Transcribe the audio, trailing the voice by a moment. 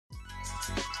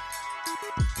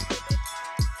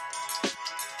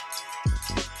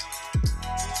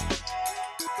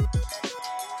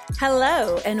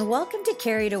Hello, and welcome to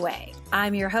Carried Away.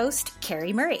 I'm your host,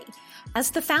 Carrie Murray. As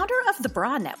the founder of the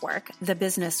BRA Network, the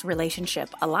Business Relationship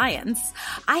Alliance,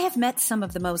 I have met some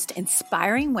of the most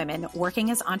inspiring women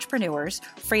working as entrepreneurs,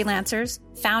 freelancers,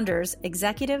 founders,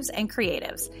 executives, and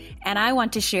creatives, and I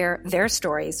want to share their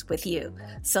stories with you.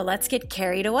 So let's get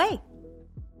carried away.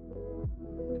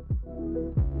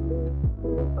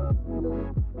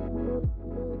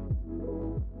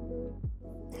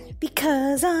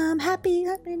 Because I'm happy,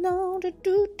 no,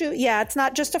 do. Yeah, it's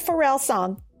not just a Pharrell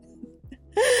song.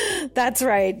 That's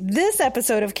right. This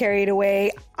episode of Carried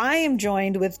Away, I am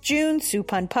joined with June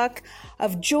Supanpak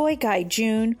of Joy Guide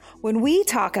June when we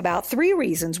talk about 3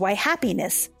 reasons why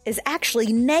happiness is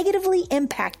actually negatively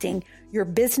impacting your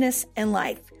business and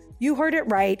life. You heard it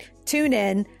right. Tune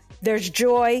in. There's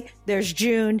Joy, there's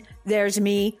June, there's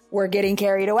me. We're getting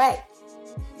carried away.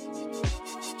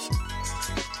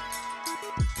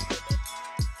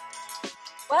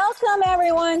 Welcome,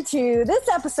 everyone, to this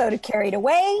episode of Carried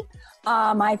Away.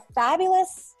 My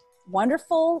fabulous,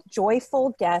 wonderful,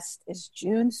 joyful guest is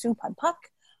June Supanpak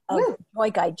of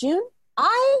Joy Guide June.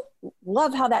 I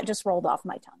love how that just rolled off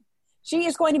my tongue. She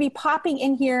is going to be popping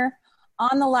in here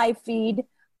on the live feed,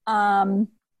 and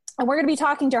we're going to be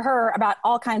talking to her about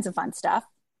all kinds of fun stuff.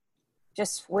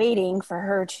 Just waiting for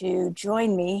her to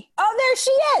join me. Oh, there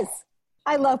she is!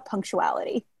 I love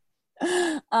punctuality.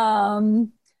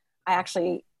 I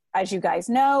actually, as you guys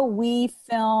know, we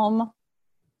film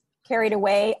Carried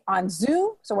Away on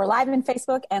Zoom. So we're live on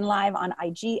Facebook and live on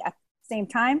IG at the same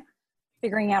time,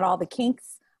 figuring out all the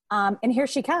kinks. And here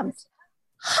she comes.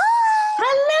 Hi!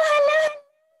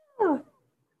 Hello.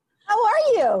 How are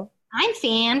you? I'm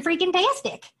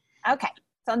fan-freaking-tastic. Okay.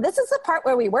 So this is the part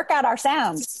where we work out our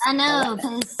sounds. I know,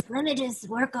 because let me just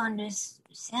work on this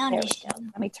sound issue.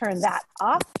 Let me turn that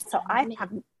off. So I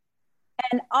have...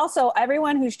 And also,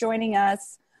 everyone who's joining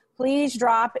us, please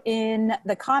drop in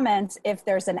the comments if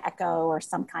there's an echo or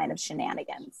some kind of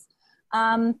shenanigans. But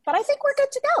I think we're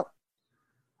good to go.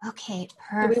 Okay,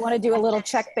 perfect. Do we want to do a little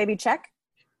check, baby, check?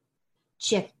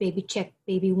 Check, baby,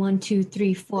 1, 2,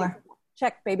 3, 4.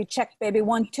 Check, baby,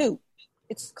 1, 2.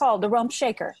 It's called the rump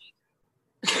shaker.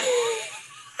 And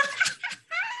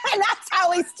that's how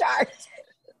we start.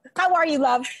 How are you,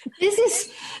 love?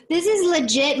 This is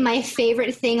legit my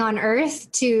favorite thing on earth,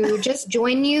 to just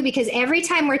join you, because every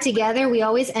time we're together, we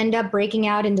always end up breaking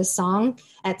out into song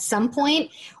at some point,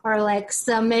 or like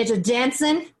some major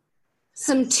dancing,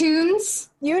 some tunes.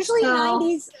 Usually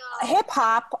 90s hip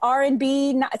hop,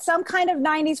 R&B, some kind of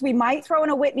 90s. We might throw in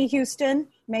a Whitney Houston,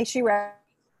 may she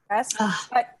rest.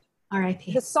 But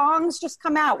R.I.P. The songs just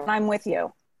come out when I'm with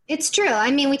you. It's true.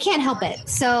 I mean, we can't help it.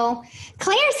 So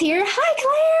Claire's here. Hi,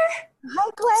 Claire. Hi,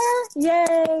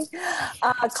 Claire.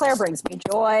 Yay. Claire brings me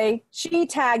joy. She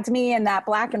tagged me in that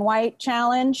black and white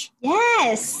challenge.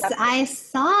 Yes, I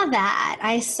saw that.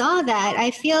 I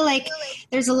feel like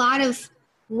there's a lot of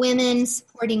women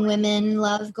supporting women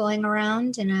love going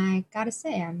around, and I got to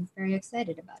say, I'm very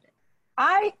excited about it.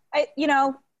 I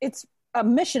it's a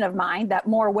mission of mine that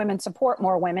more women support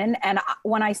more women. And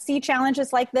when I see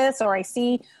challenges like this, or I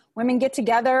see women get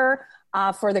together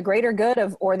for the greater good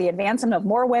of, or the advancement of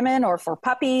more women, or for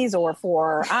puppies, or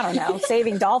for, I don't know,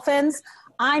 saving dolphins,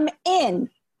 I'm in.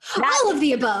 All of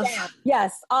the above.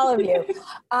 Yes, all of you.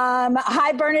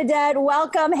 Hi, Bernadette.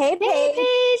 Welcome. Hey, Paige. Hey,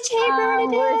 Paige. Hey,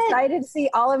 Bernadette. We're excited to see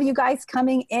all of you guys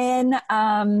coming in.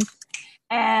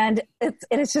 And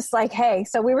it's just like, hey,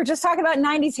 so we were just talking about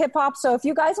 90s hip hop. So if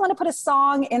you guys want to put a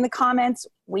song in the comments,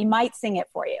 we might sing it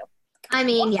for you. I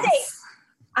mean, yes.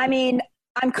 I mean,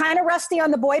 I'm kind of rusty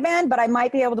on the boy band, but I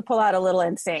might be able to pull out a little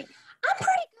NSYNC. I'm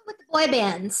pretty good with the boy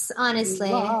bands, honestly.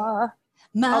 That's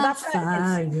not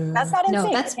NSYNC.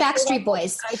 No, that's Backstreet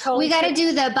Boys. We got to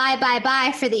do the bye, bye,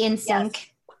 bye for the NSYNC.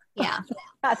 Yes. Yeah.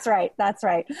 That's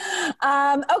right.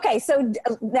 Okay, so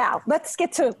now let's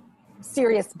get to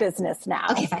serious business now.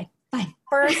 Okay, fine.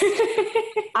 First,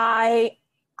 I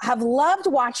have loved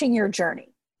watching your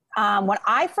journey. When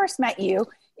I first met you,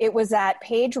 it was at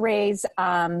Paige Ray's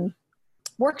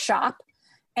workshop,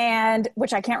 and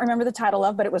which I can't remember the title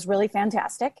of, but it was really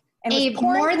fantastic. And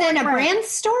More Than a Brand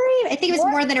Story? I think it was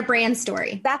More Than a Brand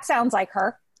Story. That sounds like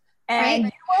her. And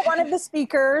you were one of the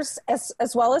speakers,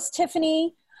 as well as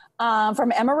Tiffany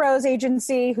from Emma Rose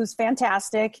Agency, who's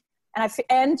fantastic.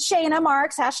 And Shayna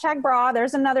Marks, #BRA.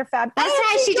 There's another fab. That's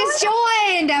right. She just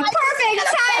joined. Perfect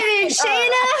timing,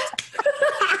 Shayna.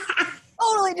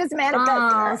 Totally just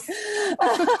manifested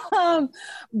her.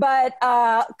 But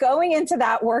going into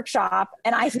that workshop,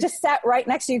 and I just sat right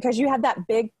next to you because you had that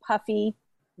big puffy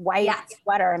white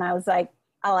sweater, and I was like,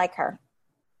 I like her.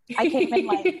 I came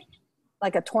in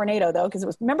like a tornado though, because it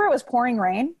was pouring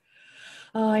rain.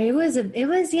 Oh,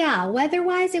 yeah.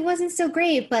 Weather-wise, it wasn't so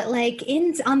great, but like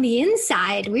on the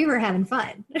inside, we were having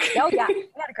fun. Oh yeah, we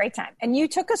had a great time. And you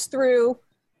took us through,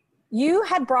 you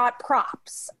had brought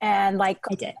props and like,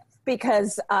 I did.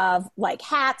 Because of like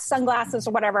hats, sunglasses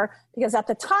or whatever, because at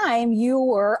the time you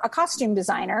were a costume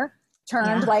designer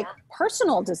turned like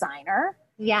personal designer.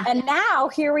 Yeah. And now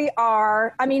here we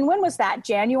are. I mean, when was that?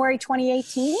 January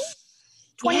 2018?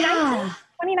 2019?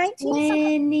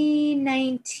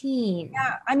 2019.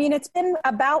 Yeah. I mean, it's been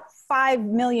about 5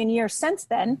 million years since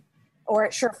then, or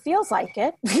it sure feels like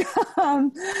it.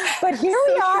 But here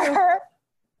we are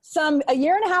a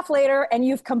year and a half later, and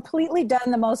you've completely done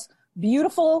the most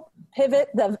beautiful pivot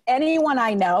of anyone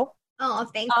I know. Oh,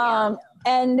 thank you.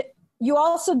 And you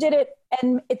also did it,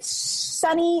 and it's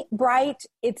sunny, bright,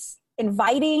 it's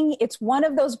inviting. It's one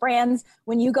of those brands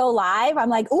when you go live, I'm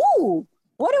like, ooh,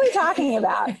 what are we talking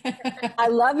about? I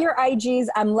love your IGs.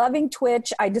 I'm loving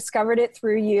Twitch. I discovered it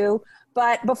through you.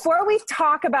 But before we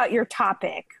talk about your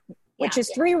topic, which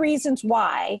is 3 reasons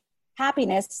why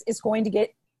happiness is going to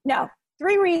get,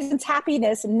 3 reasons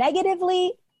happiness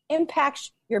negatively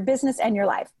impacts your business and your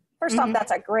life. First off,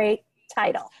 that's a great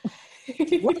title.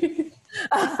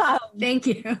 Thank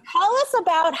you. Tell us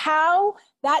about how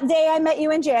that day I met you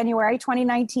in January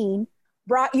 2019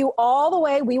 brought you all the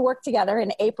way. We worked together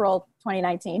in April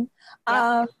 2019.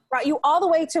 Brought you all the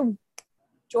way to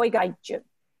Joy Guide June.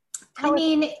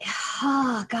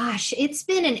 Oh gosh, it's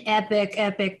been an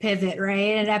epic pivot,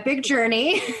 right? An epic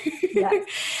journey. Yes.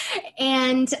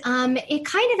 And it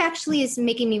kind of actually is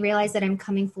making me realize that I'm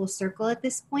coming full circle at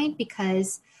this point,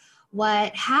 because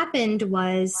what happened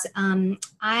was when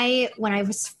I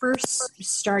was first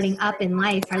starting up in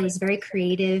life, I was very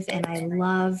creative and I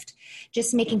loved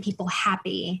just making people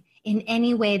happy in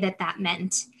any way that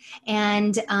meant.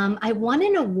 And I won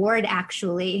an award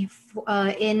actually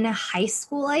in high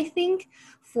school, I think,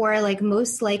 for like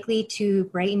most likely to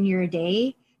brighten your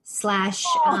day / I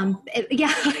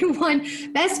won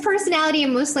best personality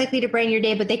and most likely to brighten your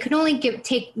day, but they could only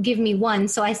give me one.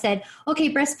 So I said, okay,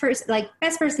 best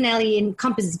personality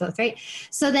encompasses both, right?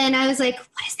 So then I was like,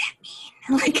 what does that mean?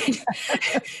 Like,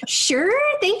 sure,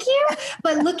 thank you.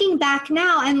 But looking back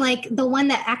now, I'm like, the one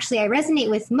that actually I resonate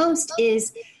with most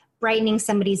is brightening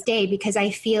somebody's day, because I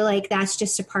feel like that's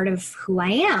just a part of who I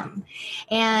am.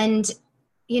 And,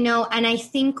 and I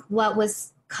think what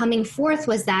was coming forth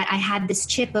was that I had this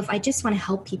chip of, I just want to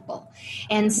help people.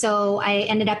 And so I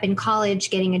ended up in college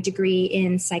getting a degree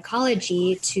in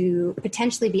psychology to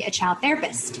potentially be a child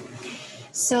therapist.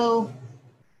 So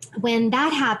when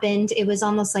that happened, it was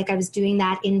almost like I was doing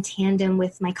that in tandem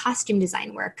with my costume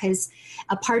design work, because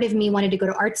a part of me wanted to go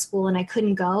to art school and I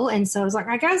couldn't go. And so I was like,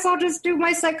 I guess I'll just do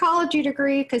my psychology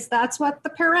degree, because that's what the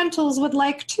parentals would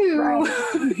like too.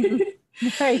 Right.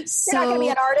 Right. So, you're not going to be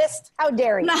an artist? How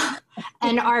dare you? No,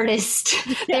 an artist.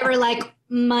 Yeah. They were like,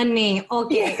 money.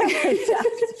 Okay. Yeah,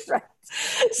 right.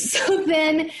 So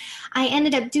then I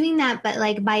ended up doing that. But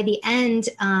like by the end,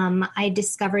 I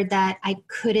discovered that I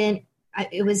couldn't,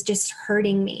 it was just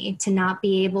hurting me to not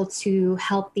be able to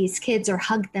help these kids or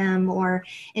hug them or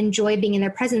enjoy being in their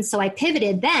presence. So I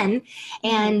pivoted then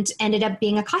and ended up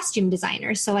being a costume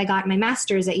designer. So I got my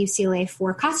master's at UCLA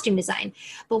for costume design.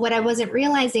 But what I wasn't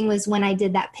realizing was when I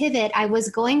did that pivot, I was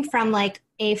going from like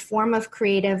a form of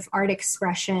creative art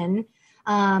expression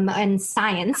and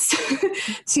science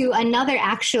to another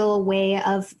actual way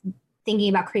of thinking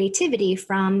about creativity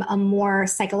from a more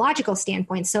psychological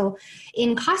standpoint. So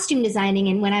in costume designing,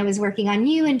 and when I was working on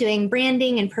you and doing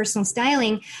branding and personal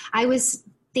styling, I was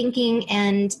thinking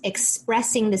and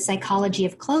expressing the psychology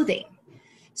of clothing.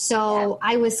 So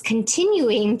I was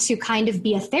continuing to kind of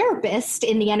be a therapist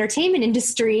in the entertainment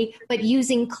industry, but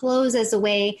using clothes as a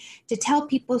way to tell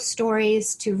people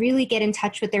stories, to really get in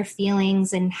touch with their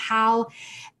feelings and how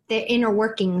the inner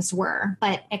workings were,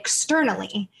 but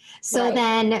externally. So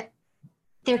then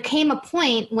there came a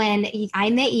point when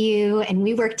I met you and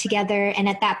we worked together. And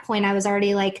at that point, I was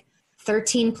already like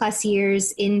 13 plus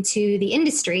years into the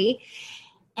industry.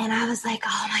 And I was like,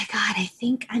 oh my God, I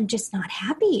think I'm just not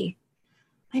happy.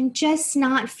 I'm just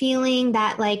not feeling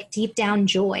that like deep down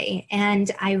joy. And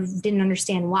I didn't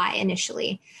understand why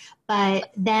initially.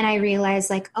 But then I realized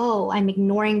like, oh, I'm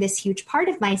ignoring this huge part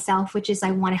of myself, which is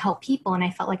I want to help people. And I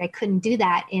felt like I couldn't do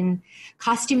that in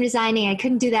costume designing. I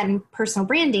couldn't do that in personal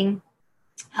branding.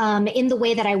 In the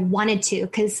way that I wanted to,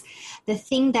 because the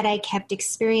thing that I kept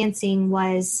experiencing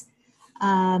was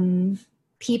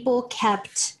people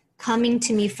kept coming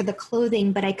to me for the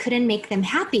clothing, but I couldn't make them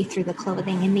happy through the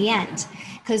clothing in the end,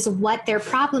 because what their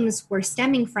problems were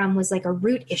stemming from was like a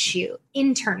root issue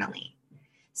internally.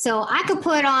 So I could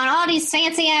put on all these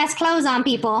fancy ass clothes on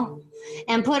people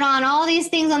and put on all these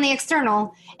things on the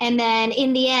external. And then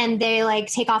in the end, they like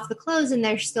take off the clothes and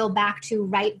they're still back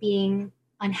to being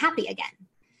unhappy again.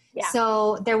 Yeah.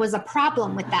 So there was a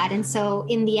problem with that. And so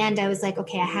in the end, I was like,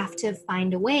 okay, I have to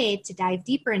find a way to dive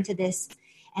deeper into this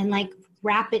and like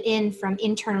wrap it in from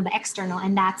internal to external.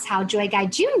 And that's how Joy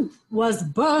Guide June was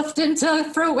birthed into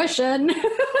fruition.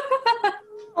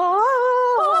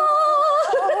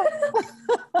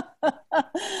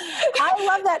 I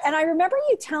love that. And I remember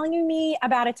you telling me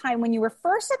about a time when you were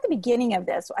first at the beginning of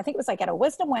this. I think it was like at a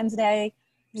Wisdom Wednesday,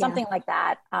 something like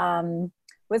that.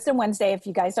 Wisdom Wednesday, if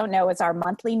you guys don't know, is our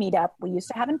monthly meetup we used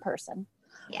to have in person.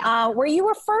 Yeah. Where you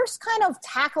were first kind of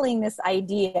tackling this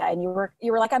idea, and you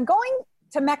were like, I'm going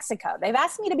to Mexico. They've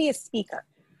asked me to be a speaker.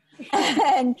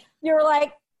 And you were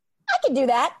like, I can do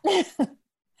that.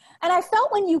 And I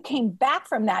felt when you came back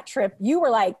from that trip, you were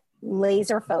like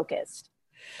laser focused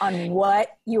on what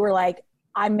you were like,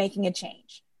 I'm making a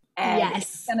change. And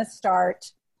it's going to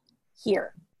start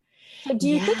here. So do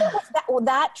you think it was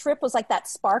that trip was like that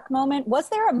spark moment? Was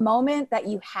there a moment that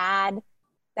you had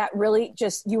that really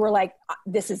just, you were like,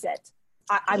 this is it.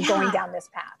 I'm going down this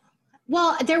path?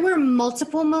 Well, there were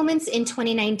multiple moments in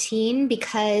 2019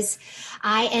 because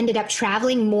I ended up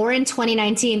traveling more in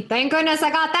 2019. Thank goodness I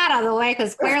got that out of the way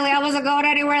because clearly I wasn't going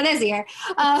anywhere this year.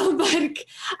 But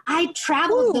I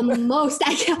traveled the most.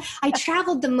 I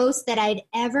traveled the most that I'd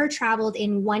ever traveled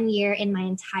in 1 year in my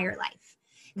entire life.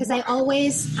 Because is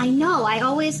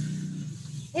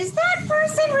that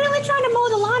person really trying to mow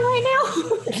the lawn right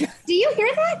now? Do you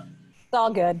hear that? It's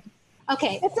all good.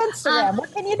 Okay. It's Instagram.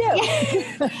 What can you do?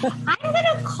 I'm going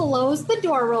to close the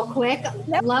door real quick.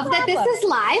 Love that this is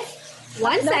live.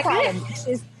 One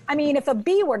second. I mean, if a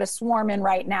bee were to swarm in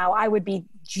right now, I would be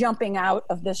jumping out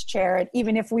of this chair,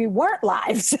 even if we weren't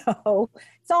live. So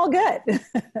it's all good.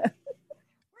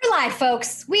 We're live,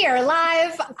 folks. We are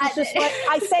live. Just like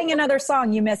I sang another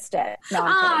song. You missed it.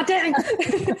 No, dang.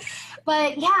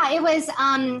 But yeah, it was,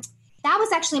 that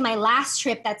was actually my last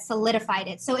trip that solidified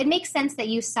it. So it makes sense that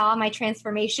you saw my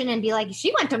transformation and be like,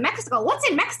 she went to Mexico. What's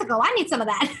in Mexico? I need some of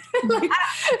that.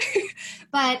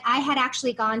 But I had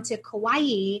actually gone to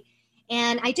Kauai,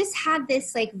 and I just had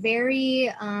this like very,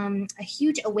 a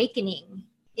huge awakening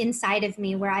inside of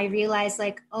me where I realized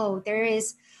like, oh, there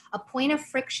is a point of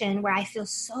friction where I feel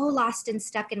so lost and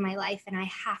stuck in my life and I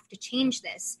have to change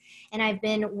this. And I've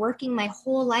been working my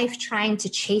whole life trying to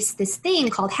chase this thing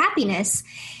called happiness,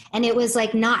 and it was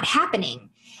like not happening.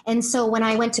 And so when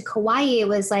I went to Kauai, it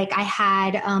was like I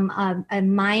had a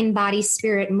mind, body,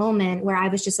 spirit moment where I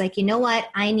was just like, you know what?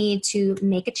 I need to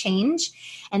make a change.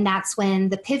 And that's when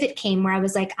the pivot came where I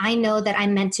was like, I know that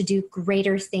I'm meant to do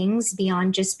greater things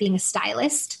beyond just being a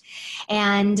stylist.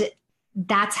 And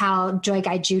that's how Joy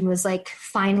Guide June was like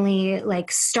finally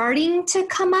like starting to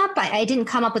come up. I didn't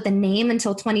come up with a name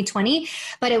until 2020,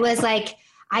 but it was like,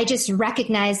 I just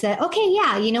recognized that, okay,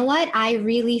 yeah, you know what? I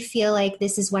really feel like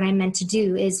this is what I'm meant to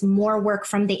do, is more work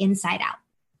from the inside out.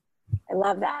 I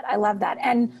love that. I love that.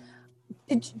 And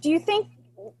do you think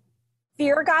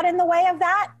fear got in the way of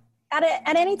that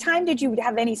at any time? Did you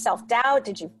have any self-doubt?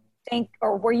 Did you think,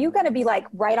 or were you going to be like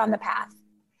right on the path?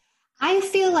 I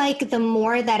feel like the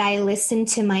more that I listened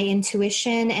to my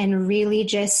intuition and really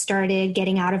just started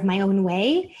getting out of my own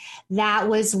way, that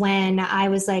was when I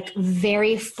was like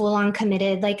very full on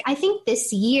committed. Like I think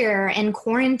this year and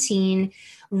quarantine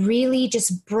really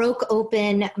just broke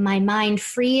open my mind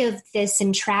free of this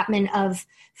entrapment of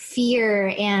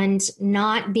fear and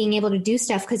not being able to do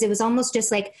stuff. Because it was almost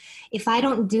just like, if I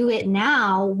don't do it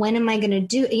now, when am I going to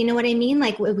do it? You know what I mean?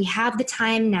 Like we have the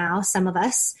time now, some of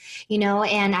us, you know,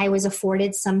 and I was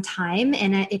afforded some time,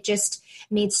 and it just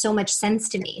made so much sense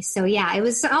to me. So yeah, it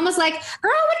was almost like,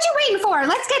 girl, what you waiting for?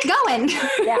 Let's get going.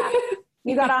 Yeah.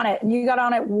 You got on it, and you got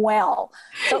on it well.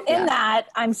 So in that,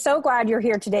 I'm so glad you're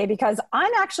here today, because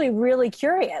I'm actually really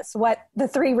curious what the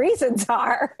 3 reasons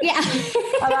are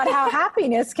about how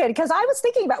happiness can, because I was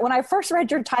thinking about when I first read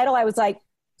your title, I was like,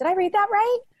 did I read that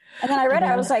right? And then I read it,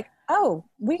 I was like, oh,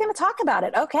 we're going to talk about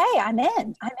it. Okay, I'm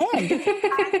in.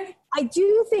 I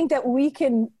do think that we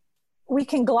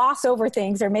can gloss over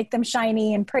things or make them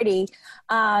shiny and pretty,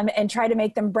 and try to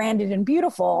make them branded and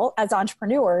beautiful as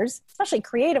entrepreneurs, especially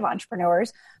creative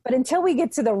entrepreneurs. But until we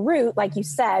get to the root, like you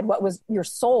said, what was your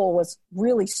soul was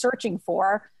really searching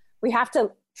for, we have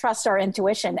to trust our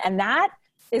intuition. And that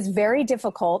is very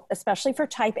difficult, especially for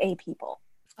type A people.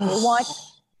 They want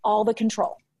all the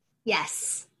control.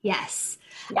 Yes. Yes.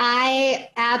 Yeah. I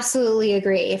absolutely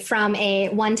agree. From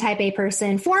one type A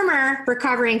person, former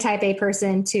recovering type A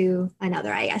person, to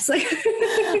another, I guess.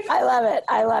 I love it.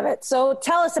 I love it. So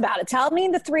tell us about it. Tell me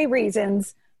the 3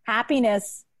 reasons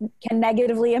happiness can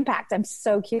negatively impact? I'm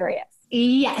so curious.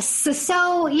 Yes.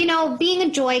 So, being a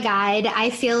joy guide, I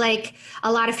feel like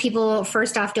a lot of people,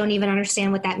 first off, don't even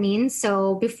understand what that means.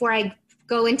 So before I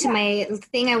go into my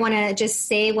thing, I want to just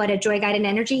say what a joy guide and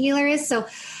energy healer is. So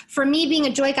for me, being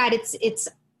a joy guide, it's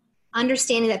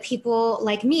understanding that people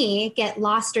like me get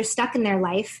lost or stuck in their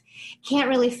life, can't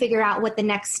really figure out what the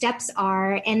next steps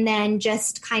are, and then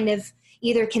just kind of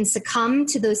either can succumb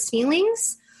to those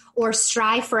feelings or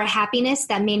strive for a happiness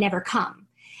that may never come.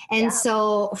 And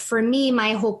so for me,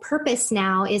 my whole purpose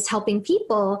now is helping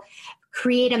people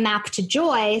create a map to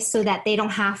joy so that they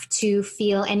don't have to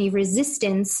feel any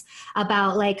resistance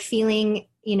about like feeling,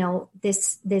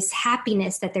 this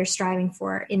happiness that they're striving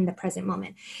for in the present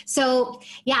moment. So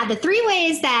the 3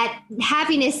 ways that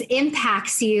happiness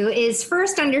impacts you is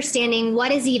first understanding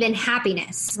what is even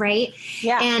happiness, right?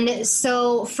 Yeah. And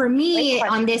so for me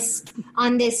on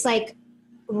this like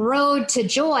road to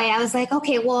joy, I was like,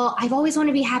 okay, well, I've always wanted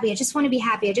to be happy. I just want to be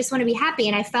happy. I just want to be happy.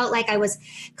 And I felt like I was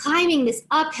climbing this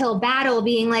uphill battle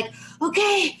being like,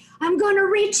 okay, I'm going to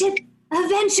reach it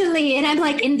eventually. And I'm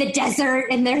like in the desert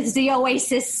and there's the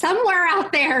oasis somewhere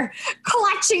out there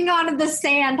clutching onto the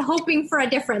sand, hoping for a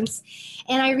difference.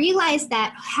 And I realized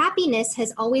that happiness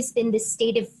has always been this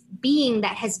state of being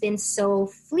that has been so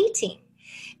fleeting,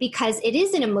 because it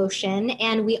is an emotion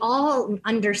and we all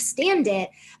understand it.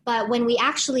 But when we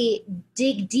actually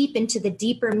dig deep into the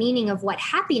deeper meaning of what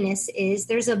happiness is,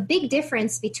 there's a big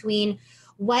difference between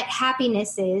what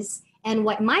happiness is and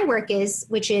what my work is,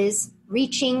 which is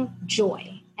reaching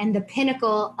joy and the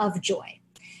pinnacle of joy.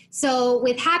 So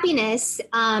with happiness,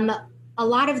 a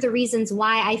lot of the reasons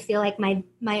why I feel like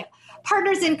my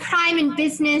partners in crime and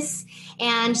business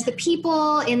and the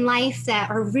people in life that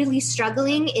are really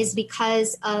struggling is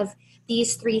because of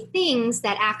these 3 things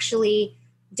that actually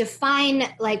define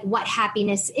like what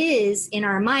happiness is in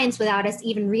our minds without us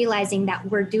even realizing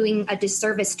that we're doing a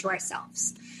disservice to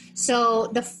ourselves. So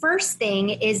the first thing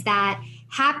is that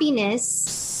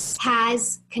happiness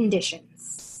has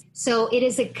conditions. So it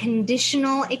is a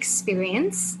conditional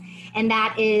experience, and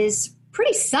that is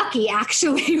pretty sucky,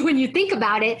 actually, when you think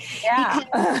about it. Yeah.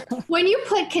 Because when you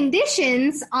put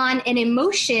conditions on an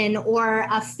emotion or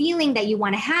a feeling that you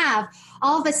want to have,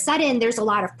 all of a sudden there's a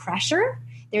lot of pressure.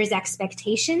 There's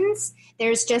expectations.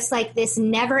 There's just like this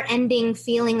never-ending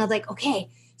feeling of like, okay,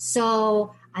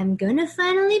 so I'm going to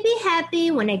finally be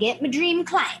happy when I get my dream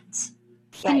client.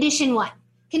 Right. Condition 1.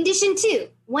 Condition 2.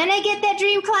 When I get that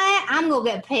dream client, I'm going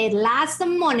to get paid lots of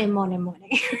money.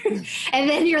 And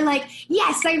then you're like,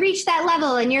 yes, I reached that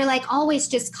level. And you're like always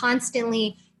just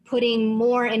constantly putting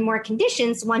more and more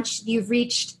conditions once you've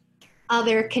reached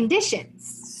other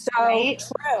conditions. So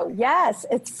true. Yes,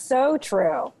 it's so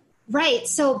true. Right.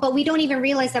 So, but we don't even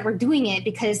realize that we're doing it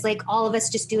because like all of us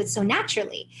just do it so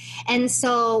naturally. And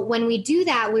so when we do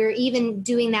that, we're even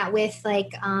doing that with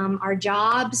like our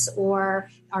jobs or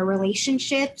our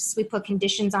relationships. We put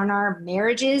conditions on our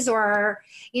marriages or,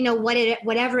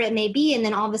 whatever it may be. And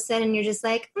then all of a sudden you're just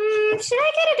like, should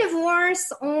I get a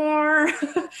divorce? Or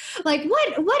like,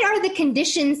 what are the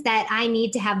conditions that I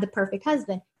need to have the perfect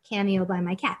husband? Cameo by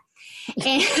my cat.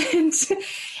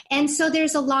 And so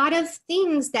there's a lot of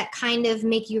things that kind of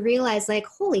make you realize like,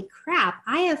 holy crap,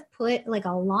 I have put like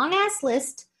a long ass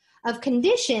list of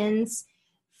conditions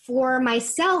for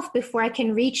myself before I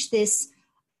can reach this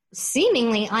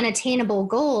seemingly unattainable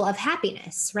goal of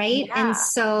happiness. Right. Yeah. And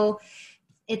so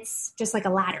it's just like a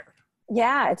ladder.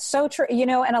 Yeah, it's so true.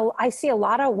 And I see a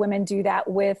lot of women do that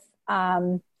with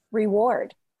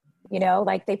reward.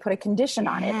 Like they put a condition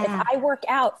on it. If I work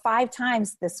out 5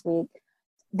 times this week,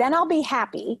 then I'll be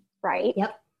happy, right?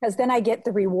 Yep. Because then I get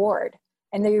the reward.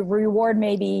 And the reward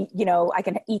may be, I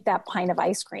can eat that pint of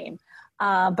ice cream.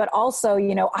 But also,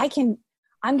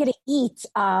 I'm going to eat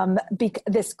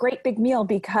this great big meal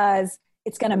because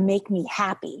it's going to make me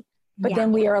happy. But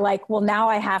then we are like, well, now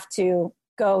I have to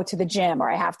go to the gym or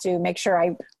I have to make sure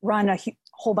I run a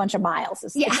whole bunch of miles.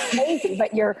 It's crazy,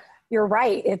 but you're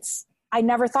right. I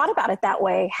never thought about it that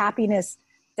way. Happiness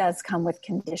does come with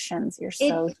conditions. You're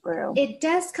so true. It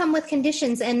does come with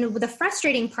conditions. And the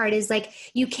frustrating part is like,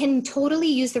 you can totally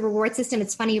use the reward system.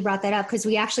 It's funny you brought that up because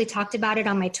we actually talked about it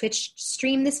on my Twitch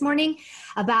stream this morning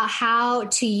about how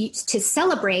to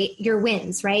celebrate your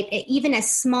wins, right? Even as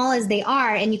small as they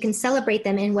are, and you can celebrate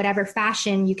them in whatever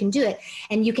fashion you can do it.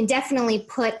 And you can definitely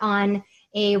put on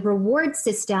a reward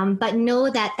system, but know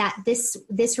that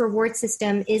this reward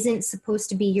system isn't supposed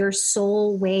to be your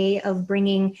sole way of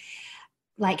bringing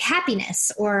like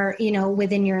happiness or,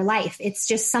 within your life. It's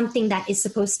just something that is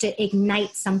supposed to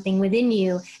ignite something within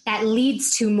you that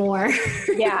leads to more.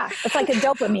 Yeah. It's like a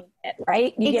dopamine hit,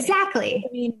 right? Exactly.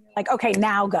 You're like, okay,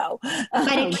 now go.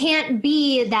 But it can't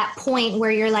be that point where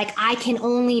you're like, I can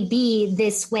only be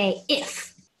this way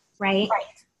if, right? Right.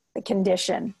 The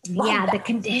condition. The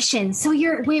condition. So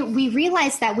we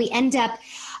realize that we end up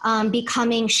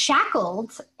becoming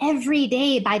shackled every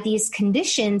day by these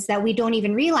conditions that we don't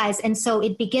even realize. And so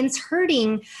it begins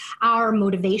hurting our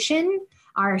motivation,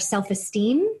 our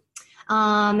self-esteem,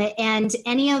 and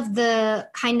any of the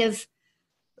kind of,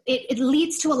 it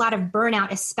leads to a lot of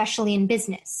burnout, especially in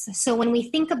business. So when we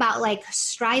think about like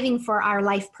striving for our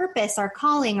life purpose, our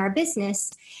calling, our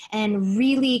business, and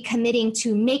really committing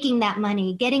to making that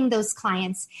money, getting those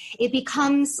clients, it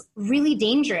becomes really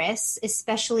dangerous,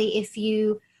 especially if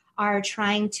you are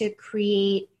trying to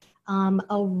create a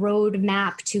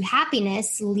roadmap to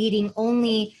happiness leading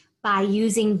only by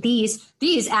using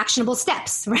these actionable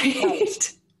steps,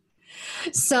 right?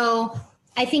 So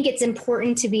I think it's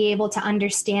important to be able to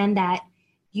understand that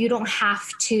you don't have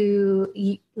to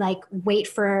like wait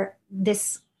for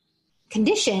this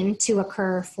condition to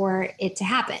occur for it to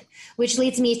happen, which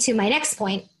leads me to my next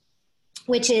point,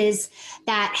 which is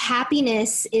that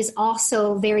happiness is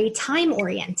also very time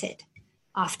oriented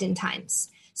oftentimes.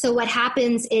 So what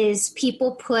happens is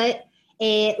people put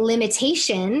a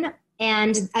limitation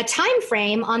and a time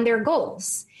frame on their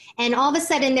goals. And all of a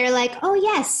sudden they're like, oh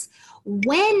yes,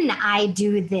 when I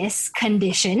do this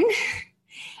condition,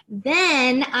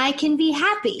 then I can be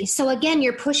happy. So again,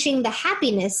 you're pushing the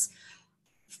happiness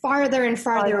farther and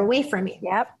farther away from you.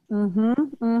 Yep. Mm-hmm.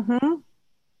 Mm-hmm.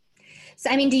 So,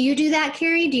 I mean, do you do that,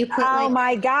 Carrie? Do you put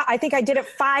my God. I think I did it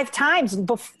 5 times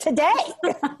today.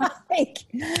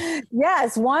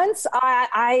 Yes. Once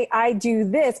I do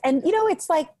this and it's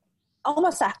like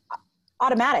almost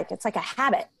automatic. It's like a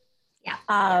habit.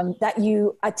 Yeah. That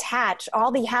you attach.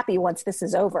 I'll be happy once this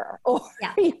is over. Or,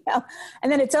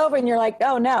 and then it's over and you're like,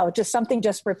 oh no, just something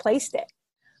just replaced it.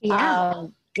 Yeah.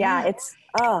 It's,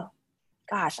 oh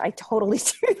gosh, I totally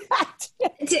do that.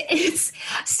 It's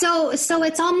so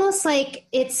it's almost like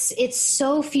it's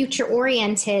so future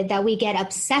oriented that we get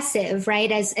obsessive,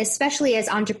 right? Especially as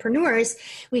entrepreneurs,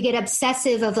 we get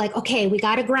obsessive of like, okay, we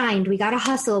got to grind, we got to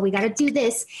hustle, we got to do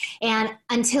this. And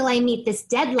until I meet this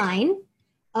deadline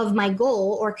of my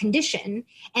goal or condition,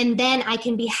 and then I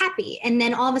can be happy. And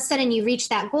then all of a sudden you reach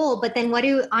that goal, but then what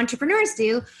do entrepreneurs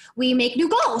do? We make new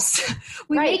goals.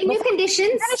 We make new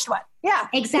conditions. Finished one. Yeah.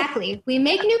 Exactly. We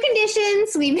make new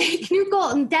conditions, we make new goal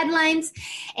and deadlines.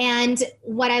 And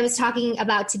what I was talking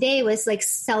about today was like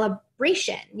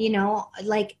celebration,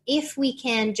 like if we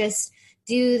can just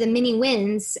do the mini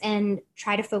wins and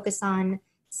try to focus on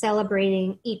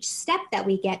celebrating each step that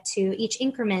we get to, each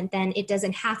increment, then it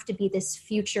doesn't have to be this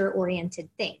future-oriented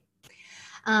thing.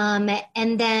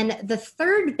 And then the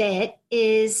third bit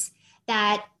is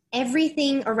that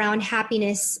everything around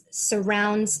happiness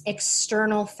surrounds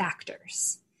external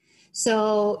factors.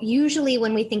 So usually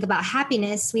when we think about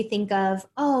happiness, we think of,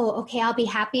 oh, okay, I'll be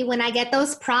happy when I get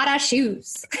those Prada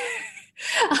shoes.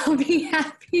 I'll be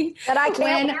happy that I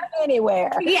can't wear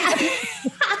anywhere. Yeah.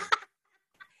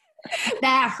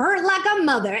 That hurt like a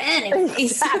mother anyways.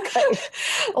 Exactly.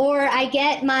 Or I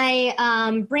get my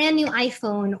brand new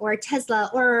iPhone or Tesla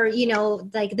or,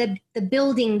 like the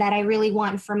building that I really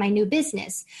want for my new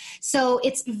business. So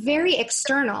it's very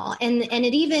external. And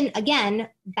it even, again,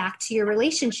 back to your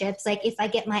relationships, like if I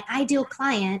get my ideal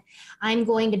client, I'm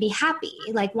going to be happy.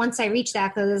 Like once I reach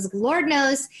that, because Lord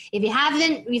knows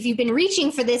if you've been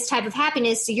reaching for this type of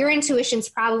happiness, your intuition's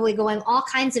probably going all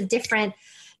kinds of different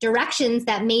directions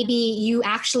that maybe you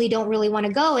actually don't really want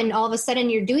to go. And all of a sudden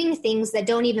you're doing things that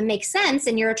don't even make sense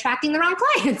and you're attracting the wrong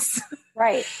clients.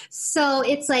 Right. So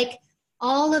it's like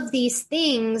all of these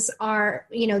things are,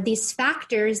 these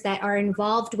factors that are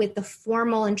involved with the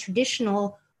formal and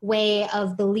traditional way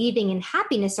of believing in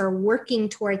happiness or working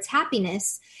towards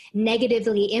happiness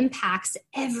negatively impacts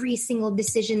every single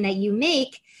decision that you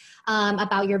make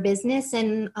about your business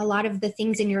and a lot of the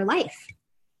things in your life.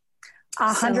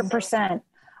 100%.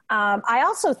 I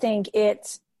also think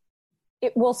it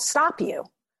will stop you,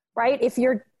 right? If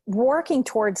you're working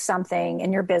towards something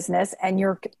in your business and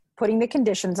you're putting the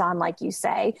conditions on, like you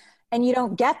say, and you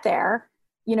don't get there,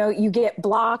 you get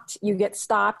blocked, you get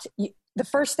stopped. The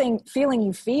first feeling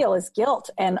you feel is guilt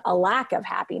and a lack of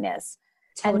happiness.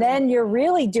 Totally. And then you're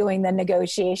really doing the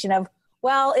negotiation of,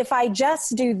 well, if I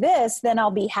just do this, then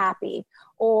I'll be happy.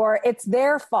 Or it's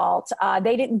their fault.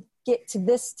 They didn't get to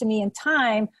this to me in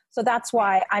time. So that's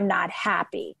why I'm not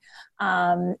happy.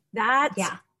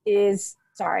 Is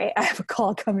Sorry, I have a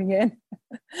call coming in.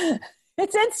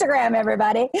 It's Instagram,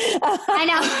 everybody. I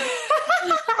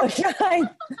know.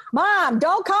 Mom,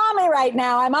 don't call me right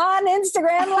now. I'm on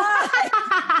Instagram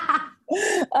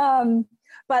Live.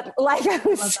 But like I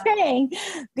was saying,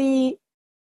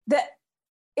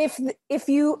 if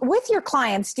you, with your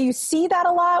clients, do you see that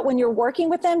a lot when you're working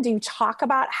with them? Do you talk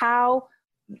about how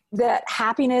that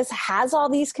happiness has all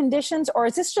these conditions, or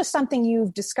is this just something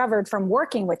you've discovered from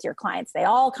working with your clients? They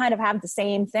all kind of have the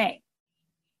same thing.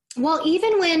 Well,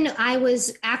 even when I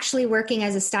was actually working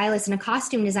as a stylist and a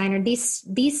costume designer,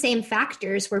 these same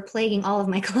factors were plaguing all of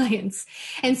my clients.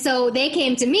 And so they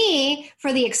came to me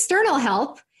for the external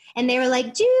help, and they were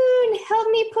like, June,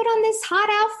 help me put on this hot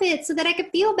outfit so that I could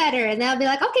feel better. And they'll be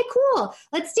like, okay, cool,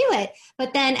 let's do it.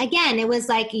 But then again, it was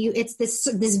like, it's this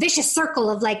vicious circle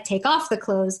of like, take off the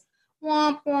clothes,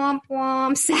 womp, womp,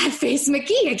 womp, sad face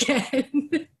McGee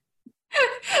again.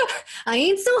 I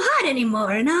ain't so hot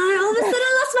anymore. And all of a sudden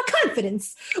I lost my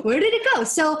confidence. Where did it go?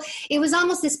 So it was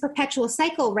almost this perpetual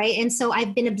cycle, right? And so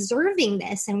I've been observing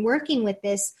this and working with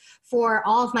this for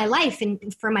all of my life.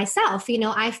 And for myself,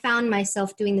 I found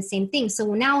myself doing the same thing.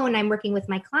 So now when I'm working with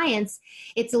my clients,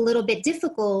 it's a little bit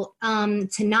difficult to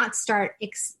not start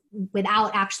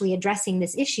without actually addressing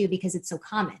this issue because it's so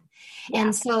common. Yeah.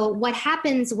 And so what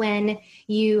happens when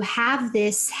you have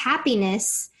this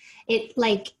happiness,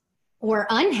 or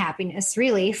unhappiness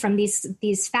really from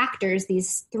these factors,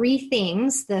 these three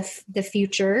things, the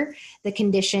future, the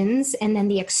conditions, and then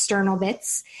the external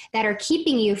bits that are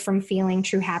keeping you from feeling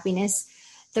true happiness.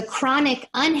 The chronic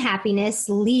unhappiness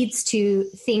leads to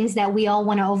things that we all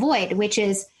want to avoid, which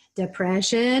is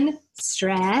depression,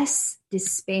 stress,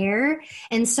 despair.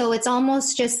 And so it's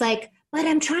almost just like, but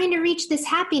I'm trying to reach this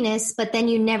happiness, but then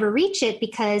you never reach it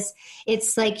because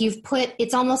it's like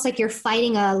it's almost like you're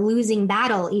fighting a losing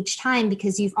battle each time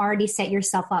because you've already set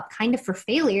yourself up kind of for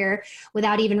failure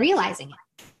without even realizing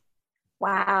it.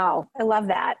 Wow. I love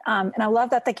that. And I love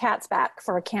that the cat's back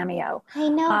for a cameo. I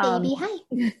know, baby.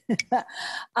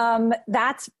 Hi.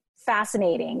 That's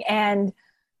fascinating. And,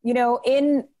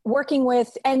 in working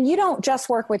with, and you don't just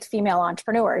work with female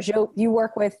entrepreneurs, you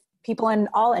work with people in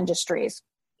all industries.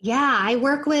 Yeah, I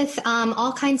work with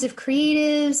all kinds of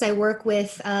creatives. I work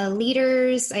with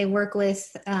leaders. I work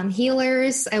with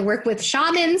healers. I work with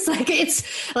shamans.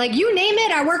 It's like you name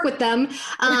it, I work with them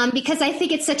because I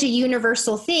think it's such a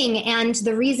universal thing. And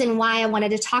the reason why I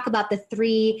wanted to talk about the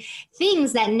three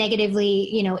things that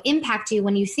negatively, impact you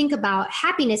when you think about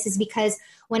happiness is because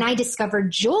when I discovered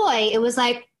joy, it was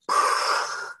like,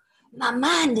 my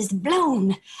mind is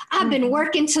blown. I've been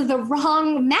working to the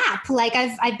wrong map. Like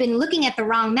I've been looking at the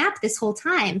wrong map this whole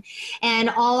time. And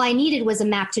all I needed was a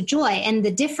map to joy. And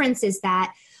the difference is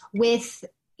that with,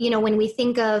 when we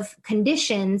think of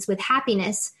conditions with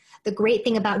happiness, the great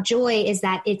thing about joy is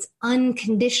that it's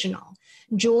unconditional.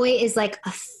 Joy is like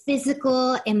a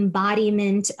physical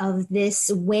embodiment of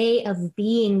this way of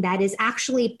being that is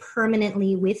actually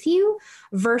permanently with you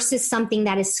versus something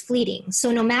that is fleeting.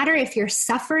 So no matter if you're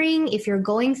suffering, if you're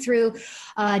going through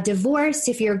a divorce,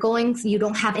 if you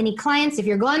don't have any clients, if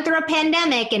you're going through a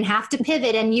pandemic and have to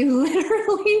pivot and you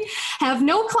literally have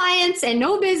no clients and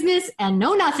no business and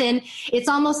no nothing, it's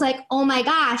almost like, oh my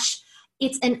gosh,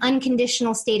 it's an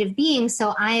unconditional state of being.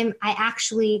 So I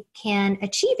actually can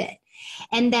achieve it.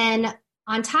 And then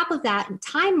on top of that,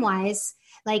 time-wise,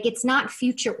 like it's not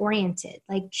future oriented.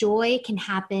 Like joy can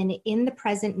happen in the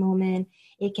present moment.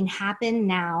 It can happen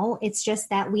now. It's just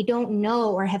that we don't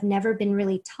know or have never been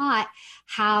really taught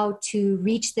how to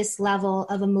reach this level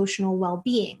of emotional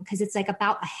well-being because it's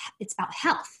about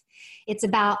health. It's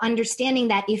about understanding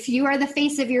that if you are the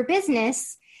face of your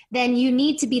business, then you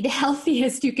need to be the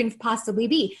healthiest you can possibly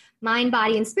be, mind,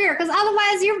 body, and spirit, because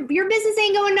otherwise your business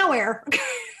ain't going nowhere.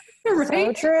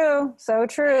 Right? So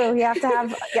true. You have to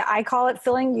have, I call it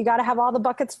filling. You got to have all the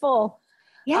buckets full.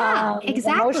 Yeah,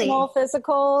 exactly. Emotional,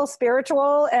 physical,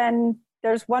 spiritual, and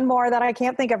there's one more that I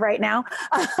can't think of right now.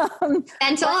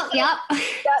 Mental, yep.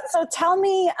 Yeah, so tell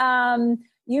me,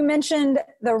 you mentioned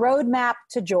the roadmap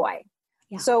to joy.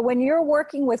 Yeah. So when you're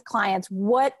working with clients,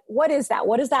 what is that?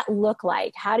 What does that look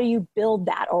like? How do you build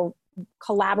that or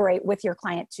collaborate with your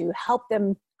client to help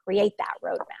them create that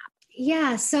roadmap?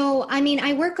 Yeah. So, I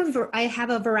have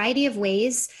a variety of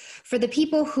ways for the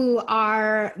people who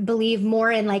believe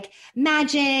more in like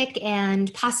magic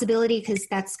and possibility, because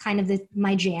that's kind of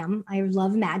my jam. I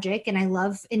love magic and I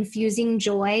love infusing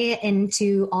joy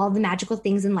into all the magical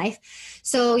things in life.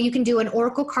 So you can do an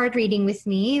oracle card reading with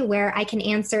me where I can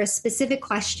answer a specific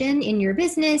question in your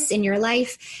business, in your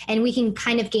life, and we can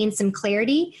kind of gain some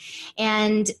clarity.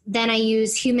 And then I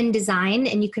use human design,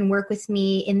 and you can work with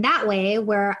me in that way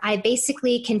where I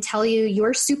basically can tell you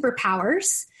your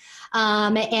superpowers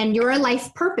and your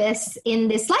life purpose in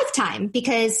this lifetime.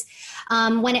 Because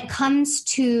when it comes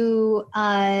to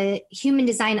human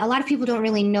design, a lot of people don't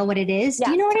really know what it is. Yeah,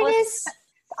 do you know what it is?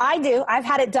 I do. I've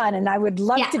had it done, and I would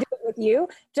love to do it with you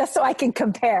just so I can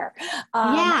compare. So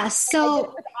I did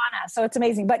it with Anna, so it's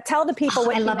amazing. But tell the people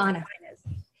what I love human Anna.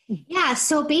 design is. Yeah,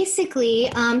 so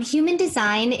basically, human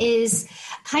design is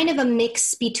kind of a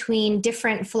mix between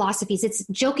different philosophies. It's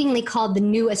jokingly called the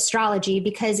new astrology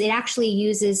because it actually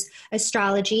uses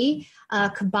astrology,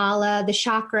 Kabbalah, the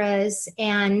chakras,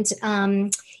 and I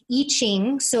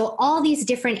Ching. So all these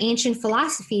different ancient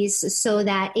philosophies so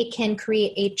that it can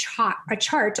create a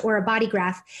chart or a body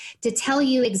graph to tell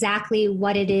you exactly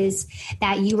what it is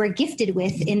that you were gifted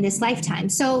with in this lifetime.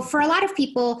 So for a lot of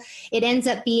people, it ends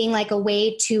up being like a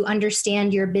way to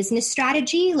understand your business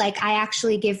strategy. Like I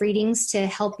actually give readings to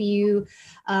help you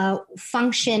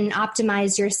function,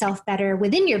 optimize yourself better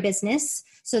within your business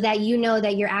so that you know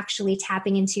that you're actually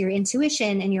tapping into your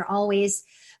intuition and you're always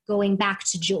going back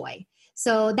to joy.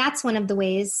 So that's one of the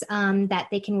ways that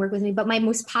they can work with me. But my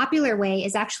most popular way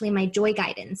is actually my joy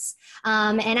guidance.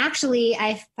 And actually,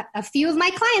 a few of my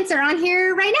clients are on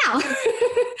here right now.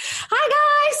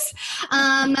 Hi,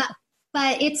 guys.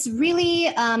 But it's really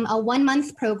a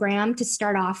 1-month program to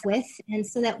start off with, and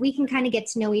so that we can kind of get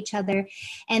to know each other.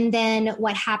 And then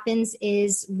what happens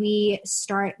is we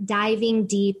start diving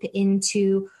deep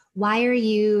into why are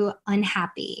you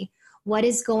unhappy? What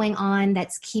is going on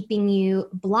that's keeping you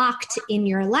blocked in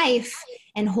your life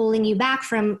and holding you back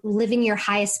from living your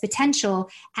highest potential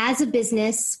as a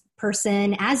business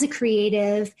person, as a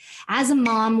creative, as a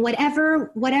mom,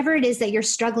 whatever it is that you're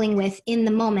struggling with in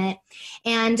the moment.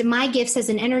 And my gifts as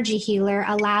an energy healer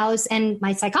and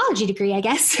my psychology degree, I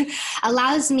guess,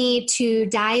 allows me to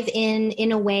dive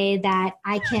in a way that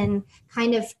I can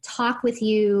kind of talk with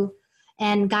you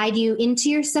and guide you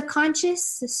into your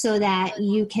subconscious so that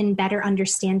you can better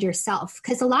understand yourself.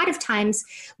 Because a lot of times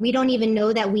we don't even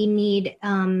know that we need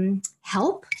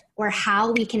help or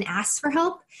how we can ask for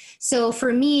help. So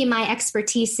for me, my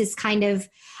expertise is kind of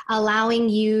allowing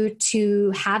you to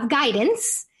have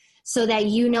guidance so that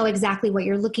you know exactly what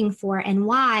you're looking for and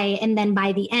why. And then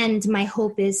by the end, my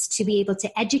hope is to be able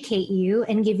to educate you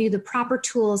and give you the proper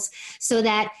tools so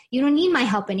that you don't need my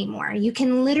help anymore. You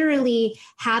can literally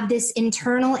have this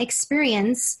internal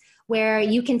experience where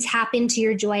you can tap into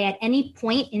your joy at any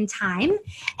point in time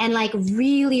and like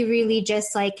really, really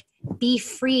just like be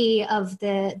free of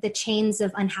the chains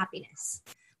of unhappiness.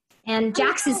 And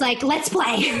Jax is like, let's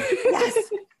play. Yes.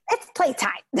 It's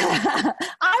playtime.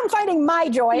 I'm finding my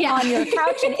joy on your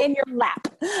couch and in your lap.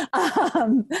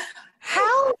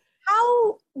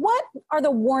 What are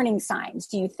the warning signs,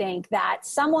 do you think, that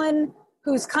someone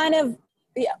who's kind of,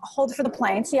 hold for the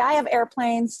plane. See, I have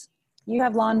airplanes. You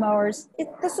have lawnmowers.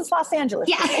 This is Los Angeles.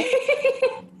 Yeah.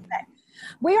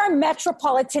 We are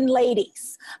metropolitan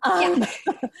ladies. But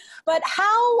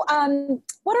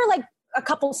what are like a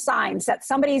couple signs that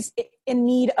somebody's in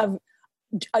need of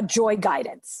a joy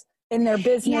guidance in their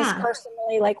business,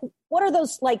 personally? Like, what are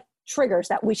those like triggers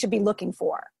that we should be looking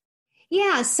for?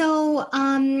 Yeah. So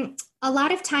a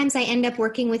lot of times I end up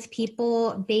working with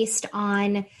people based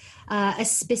on a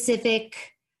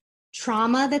specific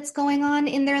trauma that's going on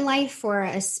in their life or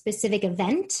a specific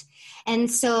event.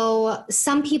 And so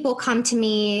some people come to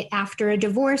me after a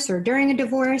divorce or during a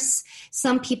divorce.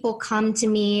 Some people come to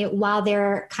me while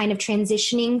they're kind of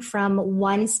transitioning from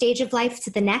one stage of life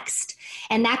to the next.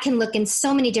 And that can look in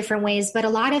so many different ways. But a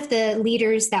lot of the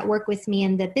leaders that work with me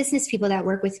and the business people that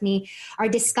work with me are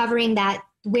discovering that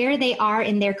where they are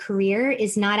in their career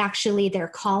is not actually their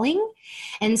calling.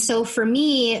 And so for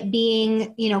me,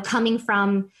 being, coming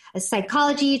from a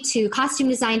psychology to costume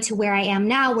design to where I am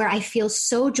now, where I feel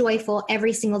so joyful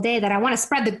every single day that I want to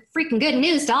spread the freaking good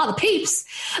news to all the peeps.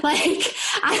 Like,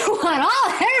 I want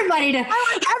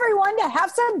everyone to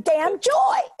have some damn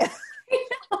joy.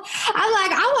 I'm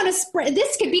like, I want to spread,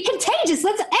 this could be contagious.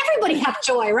 Let's everybody have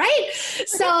joy, right?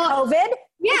 So COVID.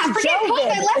 Yeah, forget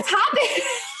COVID. Let's hop in.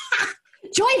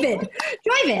 Joyvid.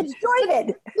 It's Joyvid.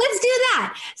 Let's do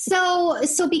that.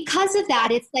 So because of that,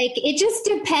 it's like, it just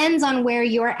depends on where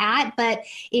you're at, but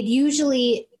it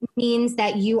usually means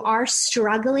that you are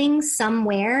struggling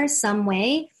somewhere, some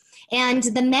way. And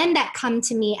the men that come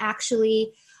to me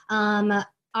actually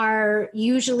are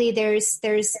usually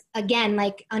there's again,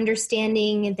 like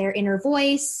understanding their inner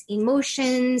voice,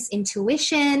 emotions,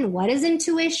 intuition. What is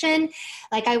intuition?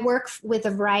 Like I work with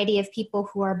a variety of people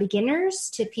who are beginners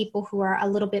to people who are a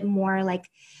little bit more like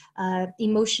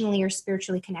emotionally or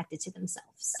spiritually connected to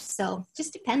themselves. So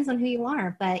just depends on who you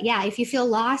are. But yeah, if you feel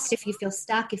lost, if you feel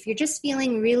stuck, if you're just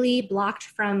feeling really blocked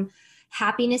from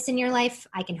happiness in your life,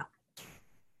 I can help.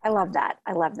 I love that.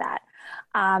 I love that.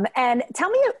 And tell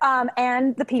me,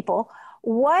 and the people,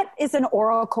 what is an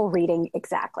oracle reading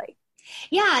exactly?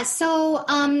 Yeah, so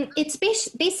it's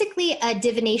basically a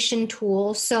divination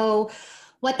tool. So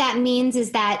what that means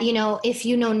is that, you know, if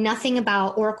you know nothing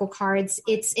about oracle cards,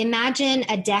 it's imagine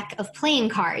a deck of playing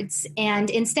cards. And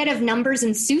instead of numbers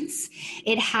and suits,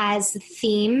 it has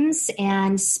themes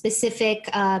and specific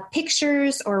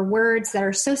pictures or words that are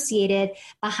associated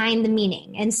behind the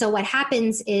meaning. And so what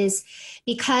happens is,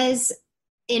 because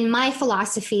in my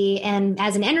philosophy and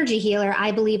as an energy healer,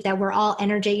 I believe that we're all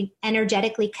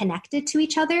energetically connected to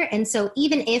each other. And so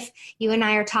even if you and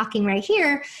I are talking right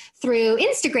here through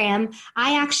Instagram,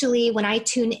 I actually, when I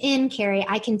tune in, Carrie,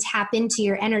 I can tap into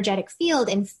your energetic field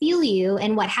and feel you.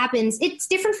 And what happens, it's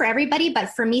different for everybody,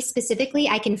 but for me specifically,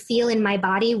 I can feel in my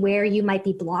body where you might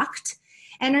be blocked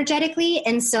energetically.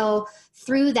 And so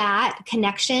through that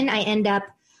connection, I end up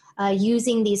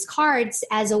using these cards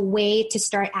as a way to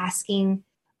start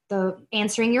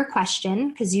answering your question,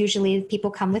 because usually people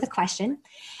come with a question.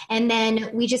 And then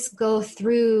we just go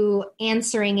through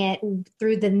answering it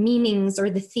through the meanings or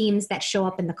the themes that show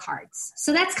up in the cards.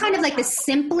 So that's kind of like the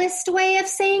simplest way of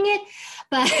saying it,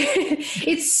 but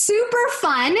it's super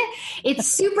fun. It's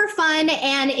super fun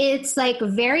and it's like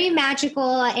very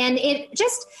magical, and it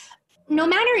just, no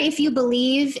matter if you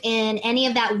believe in any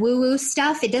of that woo-woo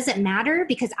stuff, it doesn't matter,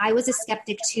 because I was a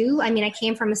skeptic too. I mean, I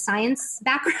came from a science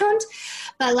background,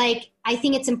 but like, I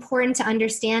think it's important to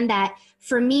understand that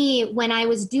for me, when I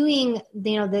was doing,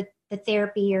 you know, the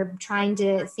therapy or trying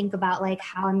to think about like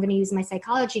how I'm going to use my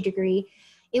psychology degree,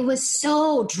 it was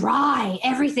so dry.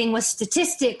 Everything was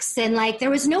statistics, and like there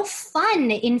was no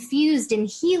fun infused in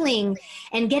healing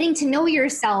and getting to know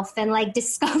yourself and like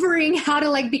discovering how to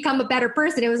like become a better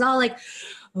person. It was all like,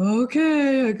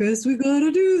 okay, I guess we gotta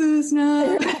do this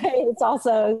now. It's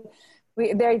also,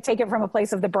 they take it from a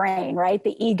place of the brain, right?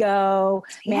 The ego,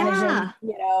 managing,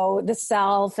 you know, the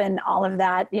self and all of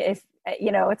that. If,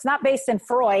 you know, it's not based in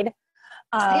Freud,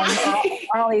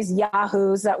 all these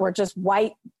yahoos that were just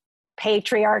white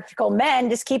patriarchal men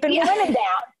just keeping women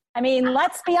down. I mean,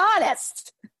 let's be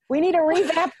honest. We need to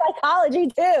revamp psychology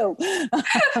too.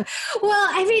 Well,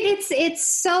 I mean, it's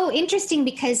so interesting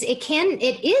because it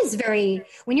is very,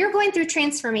 when you're going through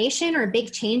transformation or a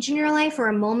big change in your life or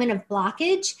a moment of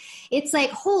blockage, it's like,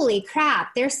 holy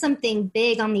crap, there's something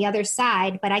big on the other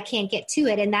side, but I can't get to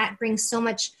it. And that brings so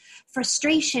much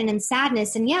frustration and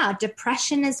sadness and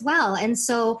depression as well. And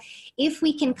so if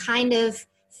we can kind of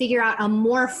figure out a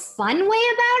more fun way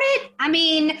about it. I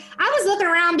mean, I was looking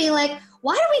around being like,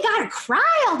 why do we gotta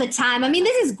cry all the time? I mean,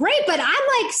 this is great, but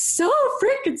I'm like so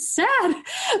freaking sad.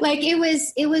 Like it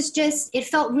was just, it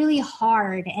felt really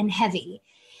hard and heavy.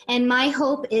 And my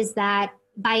hope is that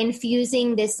by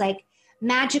infusing this like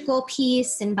magical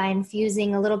piece and by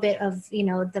infusing a little bit of, you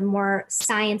know, the more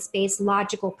science-based,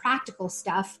 logical, practical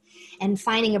stuff and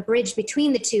finding a bridge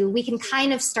between the two, we can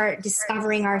kind of start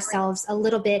discovering ourselves a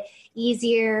little bit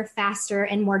easier, faster,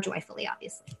 and more joyfully,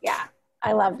 obviously. Yeah,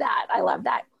 I love that. I love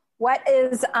that. What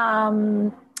is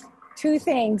two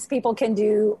things people can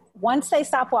do once they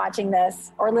stop watching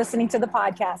this or listening to the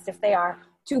podcast, if they are,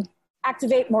 to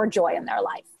activate more joy in their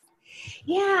life?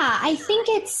 Yeah, I think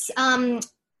it's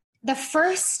the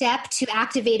first step to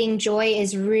activating joy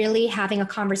is really having a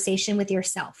conversation with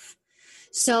yourself.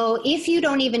 So if you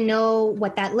don't even know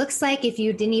what that looks like, if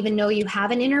you didn't even know you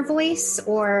have an inner voice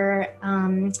or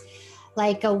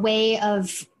like a way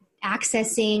of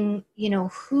accessing, you know,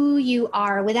 who you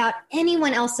are without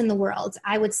anyone else in the world,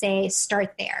 I would say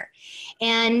start there.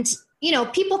 And, you know,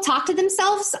 people talk to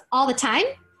themselves all the time,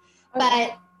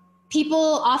 but people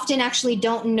often actually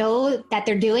don't know that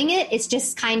they're doing it. It's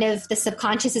just kind of the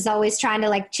subconscious is always trying to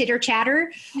like chitter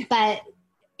chatter, but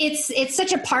it's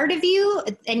such a part of you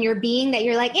and your being that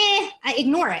you're like, I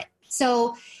ignore it.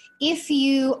 So if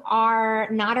you are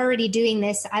not already doing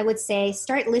this, I would say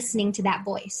start listening to that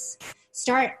voice.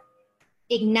 Start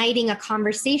igniting a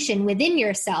conversation within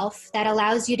yourself that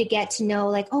allows you to get to know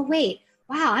like, oh, wait,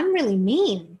 wow, I'm really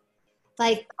mean.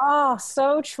 Like, oh,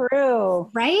 so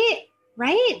true. Right?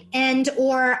 And,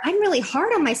 or I'm really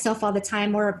hard on myself all the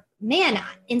time, or man,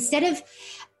 instead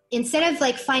of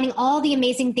like finding all the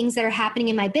amazing things that are happening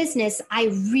in my business, I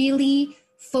really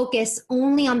focus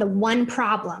only on the one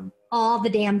problem all the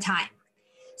damn time.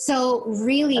 So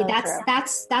really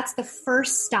that's the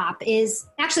first stop is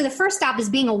actually the first stop is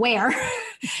being aware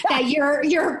that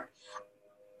you're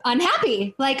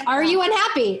unhappy. Like, are you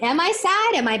unhappy? Am I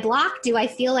sad? Am I blocked? Do I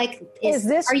feel like, is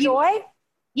this joy?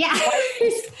 Yeah.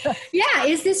 Yeah.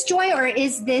 Is this joy, or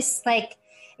is this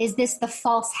the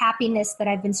false happiness that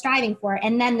I've been striving for?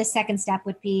 And then the second step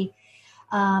would be,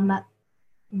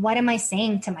 what am I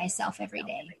saying to myself every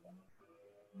day?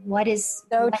 What is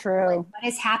true? What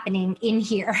is happening in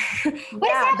here? What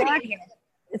is happening in here?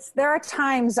 There are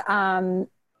times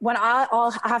when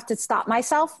I'll have to stop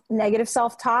myself, negative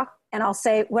self-talk, and I'll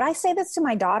say, would I say this to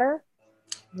my daughter?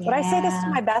 Yeah. Would I say this to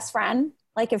my best friend?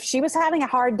 Like, if she was having a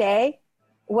hard day,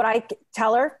 would I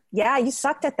tell her, yeah, you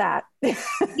sucked at that? Yeah.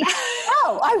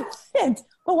 No, I wouldn't.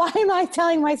 But why am I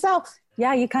telling myself,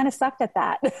 yeah, you kind of sucked at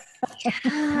that?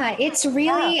 Yeah, it's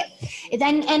really,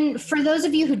 and for those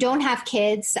of you who don't have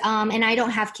kids, and I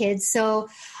don't have kids, so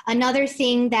another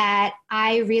thing that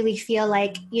I really feel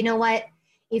like, you know what,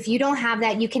 if you don't have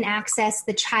that, you can access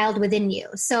the child within you.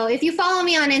 So if you follow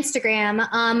me on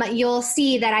Instagram, you'll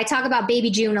see that I talk about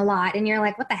baby June a lot, and you're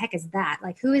like, what the heck is that?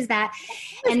 Like, who is that?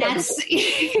 And that's,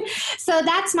 so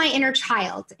that's my inner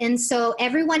child. And so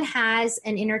everyone has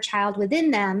an inner child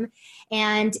within them.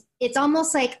 And it's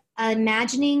almost like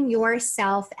imagining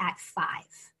yourself at 5.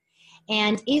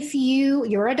 And if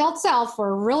your adult self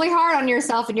were really hard on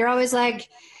yourself and you're always like,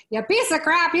 you piece of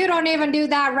crap, you don't even do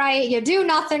that right, you do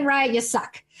nothing right, you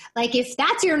suck. Like, if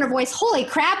that's your inner voice, holy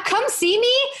crap, come see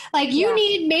me. Like, you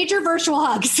need major virtual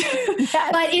hugs. Yes.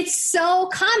 But it's so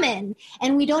common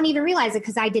and we don't even realize it,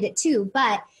 because I did it too.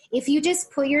 But if you just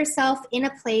put yourself in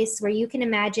a place where you can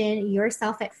imagine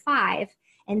yourself at 5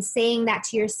 and saying that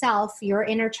to yourself, your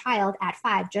inner child at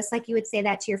 5, just like you would say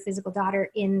that to your physical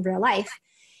daughter in real life,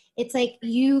 it's like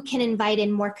you can invite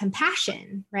in more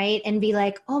compassion, right? And be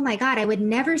like, oh my God, I would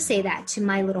never say that to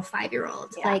my little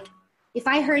 5-year-old. Yeah. Like, if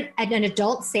I heard an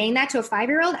adult saying that to a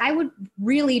 5-year-old, I would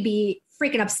really be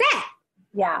freaking upset.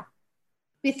 Yeah.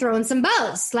 Be throwing some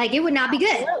bows. Like, it would not be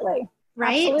good. Absolutely.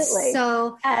 Right? Absolutely.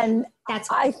 So, and that's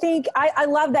why I think I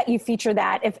love that you feature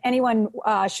that. If anyone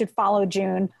should follow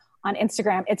June on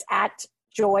Instagram, it's at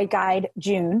Joy Guide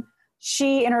June.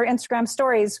 She, in her Instagram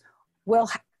stories, will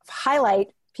highlight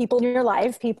people in your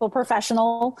life, people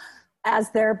professional,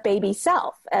 as their baby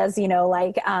self, as, you know,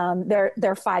 like their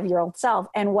 5-year-old self,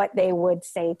 and what they would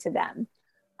say to them.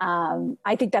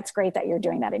 I think that's great that you're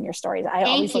doing that in your stories. I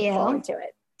always look forward to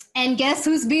it. And guess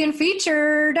who's being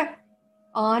featured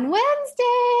on Wednesday?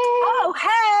 Oh,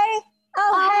 hey.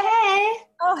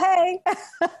 Oh, hey.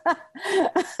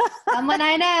 Someone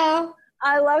I know.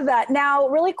 I love that. Now,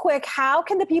 really quick, how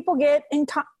can the people get in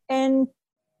touch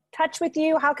with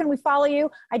you? How can we follow you?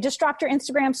 I just dropped your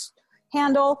Instagram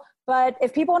handle, but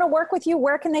if people want to work with you,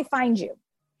 where can they find you?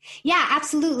 Yeah,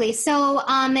 absolutely. So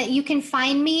you can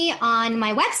find me on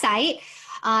my website,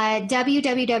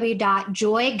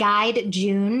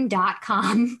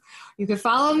 www.joyguidejune.com. You can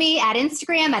follow me at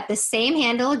Instagram at the same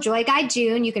handle, Joy Guide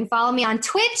June. You can follow me on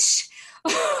Twitch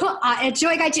at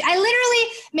Joy Guide June. I literally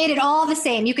made it all the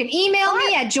same. You can email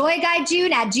me at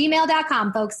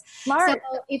joyguidejune@gmail.com, folks. Smart. So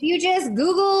if you just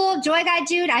Google Joy Guide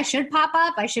June, I should pop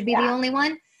up. I should be the only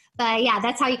one. But yeah,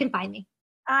 that's how you can find me.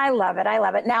 I love it. I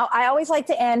love it. Now, I always like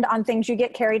to end on things you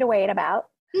get carried away about.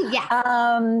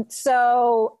 Yeah.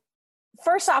 So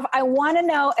first off, I want to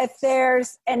know if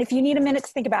there's, and if you need a minute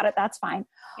to think about it, that's fine.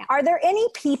 Yeah. Are there any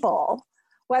people,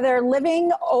 whether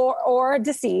living or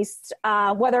deceased,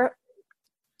 whether,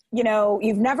 you know,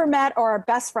 you've never met or are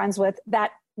best friends with,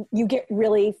 that you get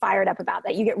really fired up about,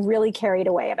 that you get really carried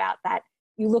away about, that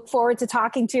you look forward to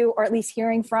talking to, or at least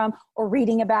hearing from or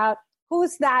reading about?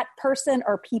 Who's that person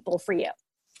or people for you?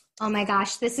 Oh my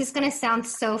gosh, this is going to sound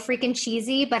so freaking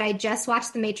cheesy, but I just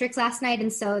watched The Matrix last night,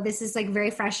 and so this is like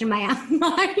very fresh in my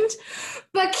mind.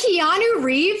 But Keanu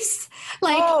Reeves,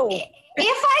 like,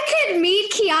 if I could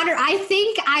meet Keanu, I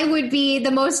think I would be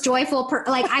the most joyful,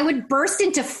 like I would burst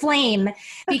into flame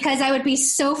because I would be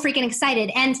so freaking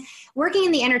excited. And working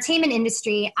in the entertainment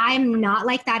industry, I'm not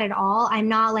like that at all. I'm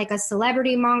not like a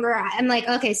celebrity monger. I'm like,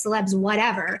 okay, celebs,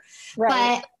 whatever.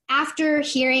 Right. But after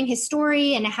hearing his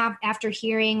story and after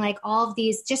hearing like all of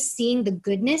these, just seeing the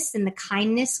goodness and the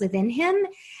kindness within him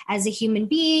as a human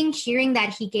being, hearing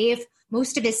that he gave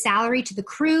most of his salary to the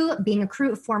crew, being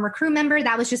a former crew member,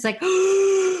 that was just like,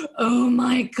 oh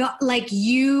my God, like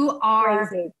you are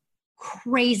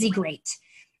crazy great.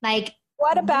 Like,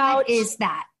 what about is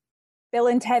that? Bill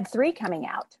and Ted 3 coming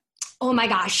out? Oh my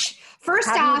gosh. First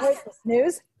off,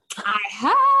 news?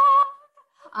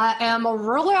 I am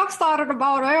really excited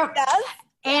about it. Yes.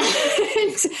 And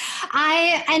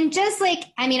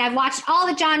I've watched all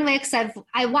the John Wicks. I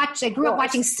grew up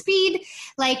watching Speed.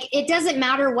 Like, it doesn't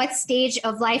matter what stage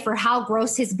of life or how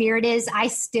gross his beard is.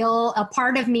 A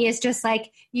part of me is just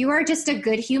like, you are just a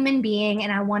good human being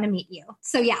and I want to meet you.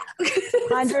 So yeah.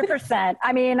 100%.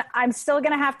 I mean, I'm still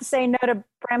going to have to say no to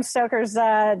Bram Stoker's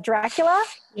Dracula.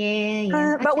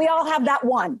 Yeah. But we all have that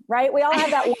one, right? We all have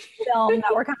that one film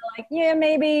that we're kind of like, yeah,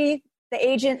 maybe the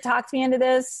agent talked me into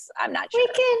this. I'm not sure.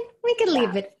 We can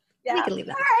leave it. Yeah. We can leave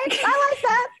that. All right. I like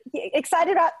that.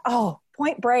 Excited about,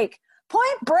 Point Break.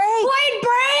 Point Break.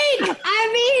 I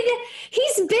mean,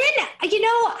 he's been,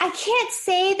 I can't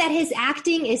say that his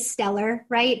acting is stellar,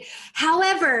 right?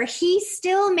 However, he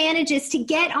still manages to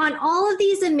get on all of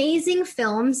these amazing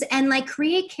films and like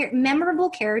create memorable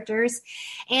characters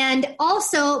and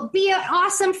also be an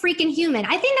awesome freaking human.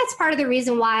 I think that's part of the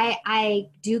reason why I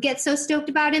do get so stoked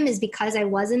about him is because I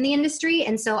was in the industry.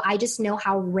 And so I just know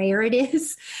how rare it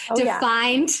is to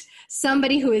find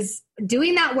somebody who is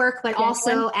doing that work, but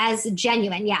also as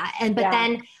genuine. Yeah.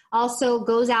 Then also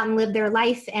goes out and live their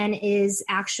life and is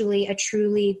actually a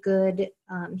truly good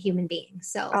human being.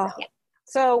 So,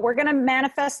 So we're going to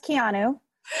manifest Keanu.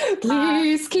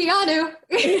 Please, Keanu.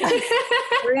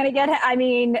 We're going to get,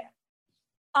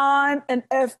 I'm an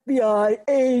FBI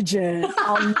agent.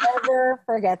 I'll never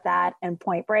forget that. And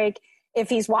Point Break. If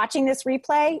he's watching this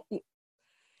replay,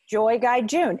 Joy Guy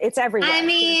June. It's everywhere. I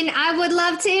mean, I would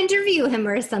love to interview him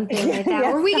or something like that.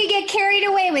 Or we could get carried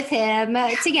away with him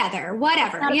together.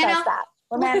 Whatever. That.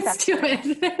 Let's do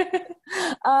it.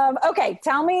 Okay.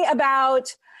 Tell me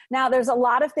about, now there's a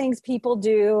lot of things people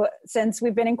do since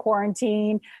we've been in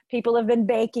quarantine. People have been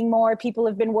baking more. People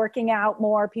have been working out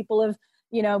more. People have,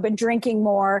 been drinking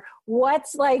more.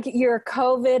 What's like your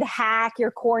COVID hack,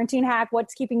 your quarantine hack?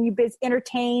 What's keeping you busy,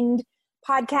 entertained,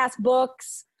 podcast,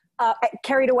 books?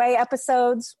 Carried away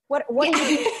episodes? What do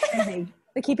you do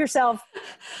to keep yourself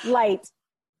light?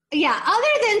 Yeah, other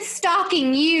than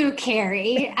stalking you,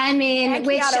 Carrie,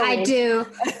 which I do,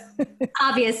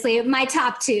 obviously, my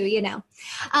top two,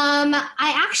 I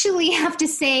actually have to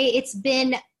say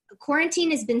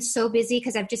quarantine has been so busy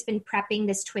because I've just been prepping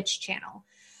this Twitch channel.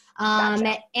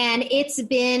 And it's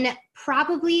been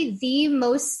probably the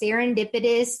most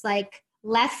serendipitous, like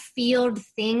left field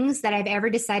things that I've ever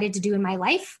decided to do in my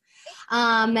life.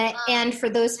 And for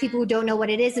those people who don't know what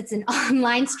it is, it's an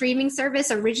online streaming service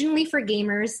originally for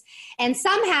gamers. And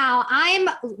somehow I'm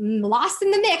lost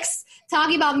in the mix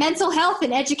talking about mental health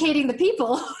and educating the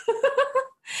people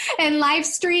and live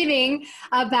streaming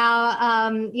about,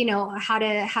 how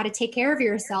to take care of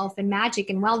yourself and magic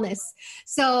and wellness.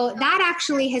 So that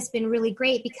actually has been really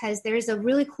great because there's a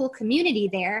really cool community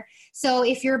there. So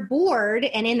if you're bored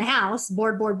and in the house,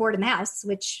 bored in the house,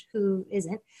 which who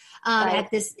isn't, at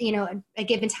this, a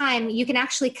given time, you can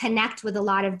actually connect with a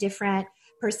lot of different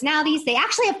personalities. They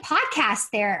actually have podcasts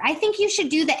there. I think you should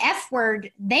do the F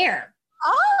word there.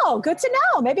 Oh, good to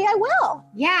know. Maybe I will.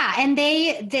 Yeah. And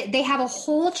they have a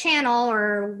whole channel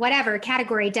or whatever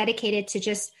category dedicated to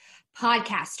just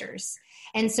podcasters.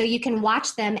 And so you can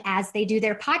watch them as they do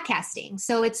their podcasting.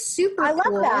 So it's super cool. I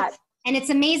love that. And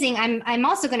it's amazing. I'm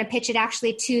also going to pitch it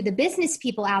actually to the business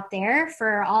people out there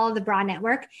for all of the Broad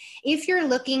Network. If you're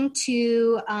looking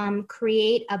to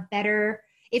create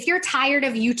if you're tired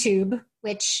of YouTube,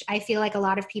 which I feel like a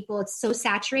lot of people, it's so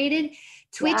saturated,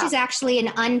 Twitch is actually an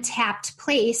untapped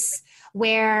place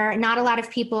where not a lot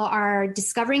of people are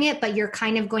discovering it, but you're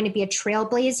kind of going to be a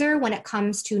trailblazer when it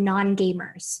comes to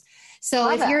non-gamers.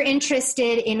 So if you're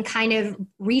interested in kind of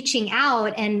reaching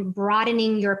out and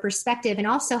broadening your perspective and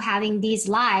also having these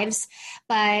lives,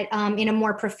 but in a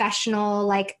more professional,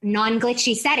 like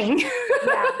non-glitchy setting,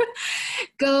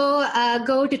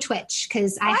 go to Twitch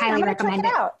because I highly recommend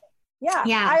it.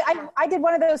 Yeah. I did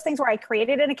one of those things where I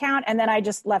created an account and then I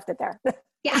just left it there.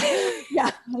 Yeah.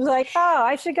 I was like,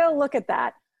 I should go look at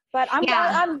that. But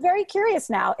I'm very curious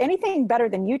now. Anything better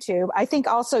than YouTube? I think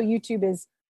also YouTube is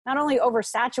not only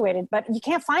oversaturated, but you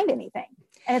can't find anything.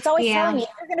 And it's always telling me,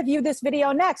 you're going to view this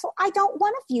video next. Well, I don't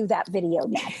want to view that video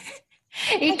next.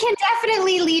 It can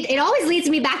definitely it always leads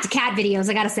me back to cat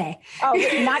videos, I got to say. Oh,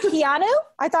 not Keanu?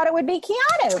 I thought it would be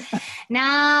Keanu.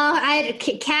 No,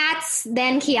 cats,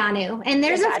 then Keanu. And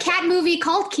there's a cat movie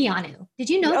called Keanu. Did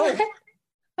you know that?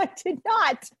 I did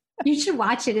not. You should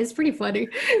watch it. It's pretty funny.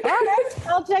 All right.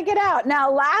 I'll check it out.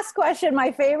 Now, last question,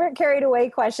 my favorite carried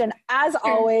away question. As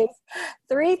always,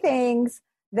 3 things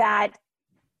that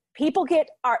people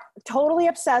are totally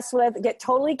obsessed with, get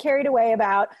totally carried away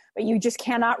about, but you just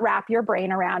cannot wrap your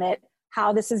brain around it,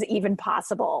 how this is even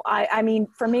possible. I mean,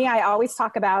 for me, I always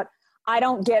talk about, I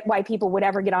don't get why people would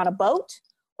ever get on a boat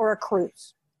or a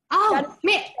cruise. Oh,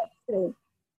 man. Uh-uh.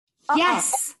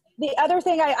 Yes. The other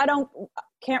thing I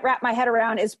can't wrap my head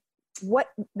around is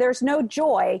there's no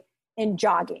joy in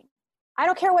jogging. I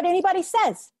don't care what anybody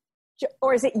says.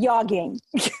 Or is it yogging?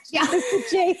 Yeah. Is the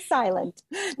J silent?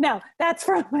 No, that's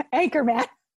from Anchorman.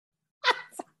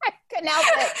 I couldn't help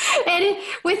it. And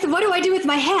what do I do with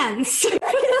my hands? You're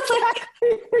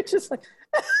just like...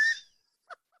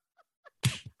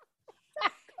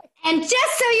 And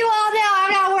just so you all know,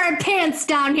 I'm not wearing pants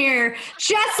down here,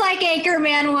 just like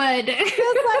Anchorman would.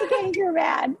 Just like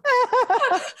Anchorman.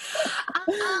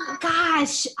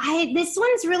 Gosh, this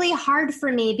one's really hard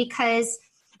for me because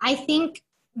I think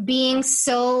being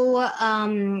so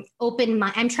I'm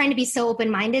trying to be so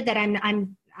open-minded that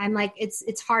I'm like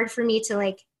it's hard for me to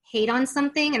like hate on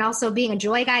something, and also being a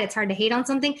joy guide, it's hard to hate on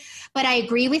something. But I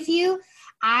agree with you.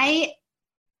 I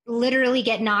literally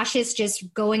get nauseous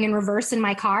just going in reverse in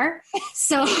my car.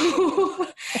 So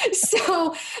the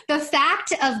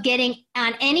fact of getting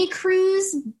on any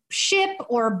cruise ship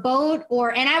or boat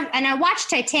and I watched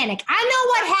Titanic. I know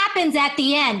what happens at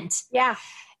the end. Yeah.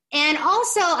 And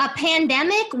also a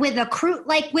pandemic with a cruise.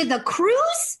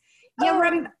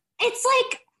 It's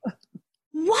like,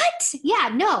 what? Yeah,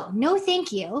 no,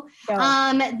 thank you.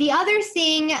 Yeah. The other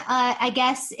thing, I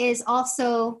guess, is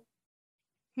also,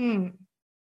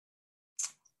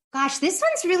 gosh, this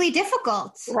one's really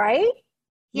difficult. Right?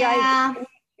 Yeah.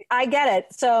 I get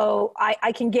it. So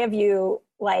I can give you,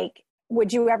 like,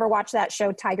 would you ever watch that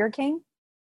show Tiger King?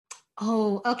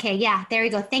 Oh, okay. Yeah, there you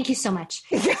go. Thank you so much.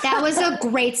 That was a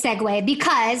great segue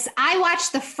because I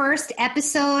watched the first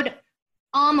episode,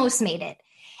 almost made it.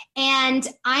 And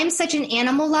I'm such an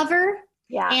animal lover.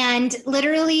 Yeah. And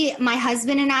literally my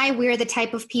husband and I, we're the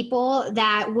type of people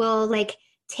that will like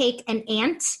take an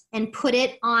ant and put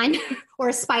it on, or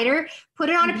a spider, put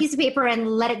it on a piece of paper and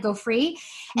let it go free.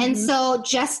 Mm-hmm. And so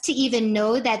just to even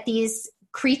know that these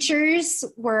creatures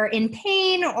were in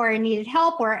pain or needed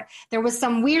help, or there was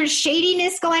some weird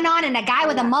shadiness going on and a guy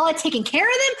with a mullet taking care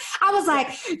of them, I was like,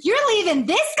 you're leaving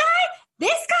this guy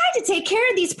to take care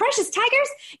of these precious tigers?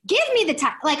 Give me the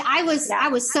time. Like I was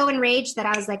so enraged that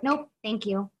I was like, nope, thank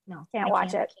you. No, can't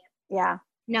watch it. Yeah.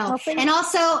 No. And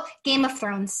also Game of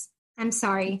Thrones. I'm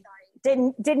sorry.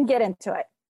 Didn't get into it.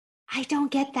 I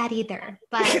don't get that either,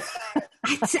 but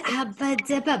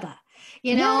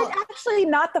you know, you're actually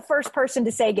not the first person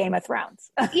to say Game of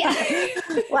Thrones. Yeah.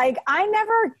 Like I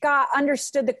never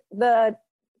understood the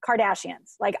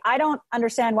Kardashians. Like I don't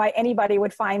understand why anybody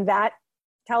would find that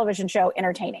television show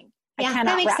entertaining. Yeah, I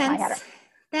cannot wrap my head around.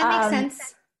 That makes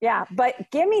sense. Yeah, but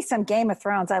give me some Game of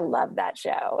Thrones. I love that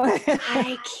show.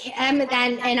 I can't,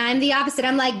 and I'm the opposite.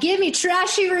 I'm like, give me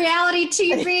trashy reality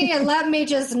TV and let me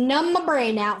just numb my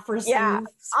brain out for some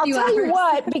I'll few tell hours. you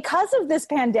what, because of this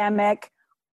pandemic,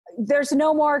 there's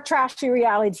no more trashy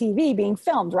reality TV being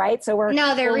filmed, right? So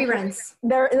they're reruns.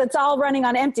 It's all running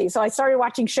on empty. So I started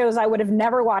watching shows I would have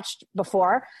never watched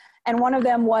before. And one of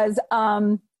them was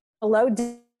Below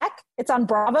Deck. It's on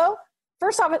Bravo.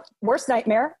 First off, worst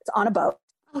nightmare. It's on a boat.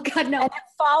 Oh God, no! And it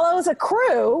follows a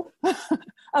crew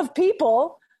of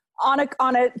people on a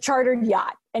chartered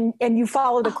yacht, and you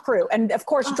follow the crew, and of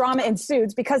course, drama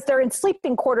ensues because they're in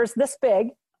sleeping quarters this big.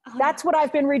 That's what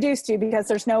I've been reduced to because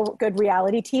there's no good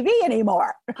reality TV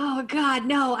anymore. Oh God,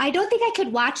 no! I don't think I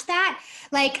could watch that.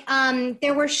 Like,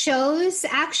 there were shows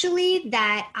actually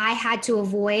that I had to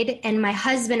avoid, and my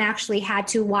husband actually had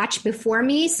to watch before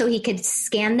me so he could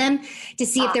scan them to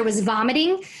see if there was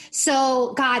vomiting.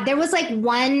 So, God, there was like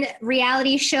one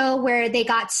reality show where they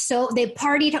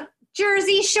partied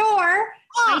Jersey Shore.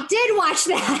 I did watch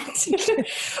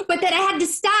that, but then I had to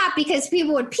stop because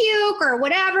people would puke or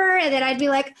whatever. And then I'd be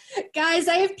like, guys,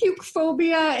 I have puke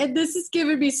phobia and this is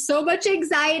giving me so much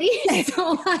anxiety.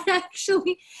 So I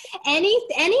actually, any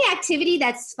activity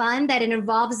that's fun, that it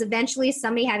involves eventually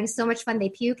somebody having so much fun, they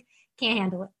puke, can't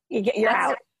handle it. You're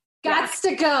out. Gots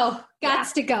to go.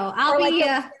 I'll or be,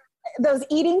 like those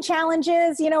eating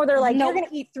challenges, where they're like, you're going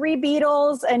to eat 3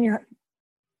 beetles and you're,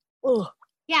 ugh.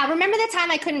 Yeah, remember the time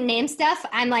I couldn't name stuff?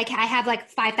 I'm like, I have like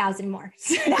 5,000 more.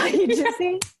 Now you just have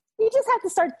to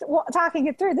start talking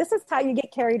it through. This is how you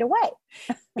get carried away.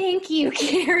 Thank you,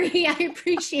 Carrie. I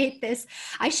appreciate this.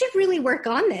 I should really work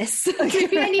on this.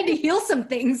 Maybe I need to heal some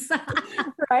things.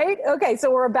 Right? Okay,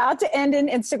 so we're about to end in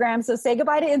Instagram. So say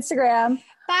goodbye to Instagram.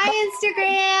 Bye,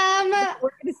 Instagram.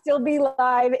 We're going to still be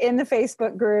live in the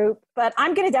Facebook group, but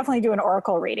I'm going to definitely do an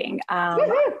oracle reading.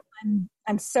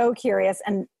 I'm so curious.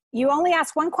 And you only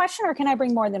ask one question, or can I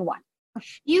bring more than one?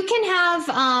 You can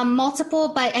have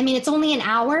multiple, but I mean, it's only an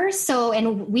hour. So,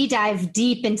 and we dive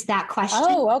deep into that question.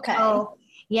 Oh, okay. So,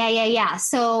 yeah.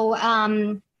 So,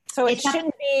 so it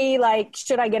shouldn't me like,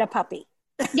 should I get a puppy?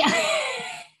 Yeah.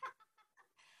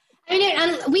 I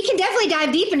mean, we can definitely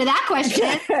dive deep into that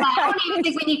question. But I don't even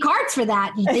think we need cards for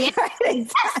that. Yes.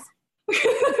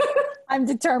 I'm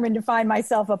determined to find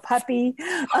myself a puppy.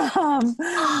 It's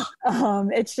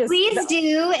just please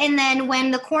do. And then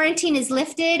when the quarantine is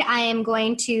lifted, I am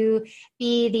going to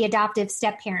be the adoptive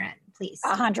step parent. Please.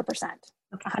 100%.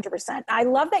 100%. I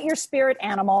love that your spirit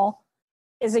animal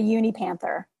is a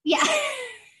unipanther. Yeah.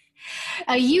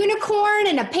 A unicorn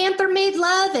and a panther made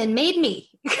love and made me.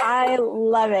 I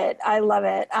love it. I love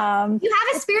it. You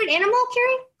have a spirit animal,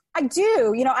 Carrie? I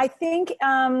do. I think,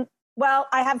 well,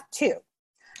 I have two.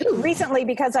 Ooh. Recently,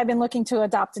 because I've been looking to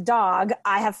adopt a dog,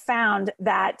 I have found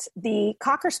that the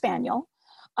Cocker Spaniel,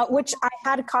 which I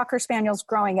had Cocker Spaniels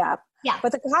growing up,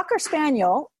 but the Cocker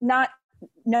Spaniel, not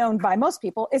known by most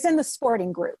people, is in the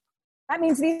sporting group. That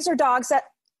means these are dogs that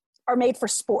are made for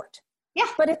sport. Yeah.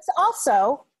 But it's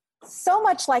also so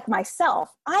much like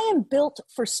myself. I am built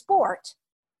for sport,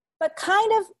 but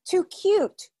kind of too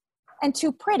cute and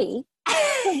too pretty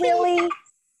to really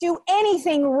do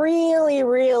anything really,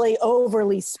 really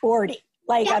overly sporty.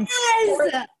 Like I'm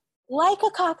like a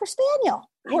Cocker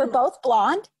Spaniel. We're both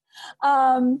blonde.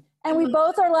 And we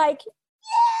both are like,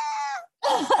 yeah,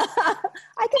 I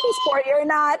could be sporty or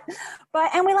not,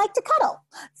 and we like to cuddle.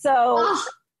 So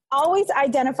always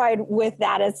identified with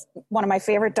that as one of my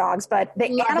favorite dogs, but the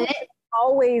animal I've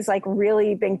always like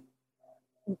really been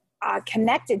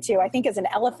connected to, I think, is an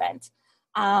elephant.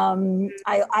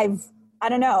 I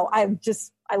don't know. I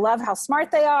love how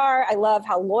smart they are. I love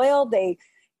how loyal they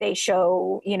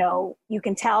show. You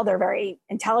can tell they're very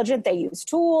intelligent. They use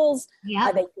tools.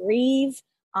 Yeah. They grieve.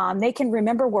 They can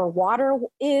remember where water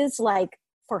is, like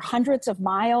for hundreds of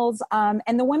miles.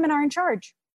 And the women are in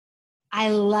charge.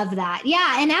 I love that.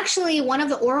 Yeah. And actually one of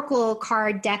the Oracle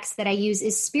card decks that I use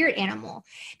is spirit animal,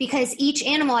 because each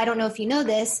animal, I don't know if you know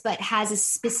this, but has a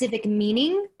specific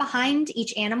meaning behind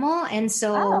each animal. And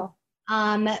so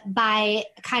by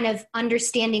kind of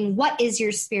understanding what is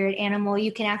your spirit animal,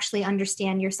 you can actually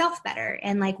understand yourself better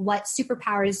and like what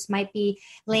superpowers might be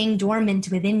laying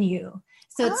dormant within you.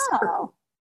 So it's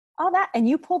all that. And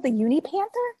you pulled the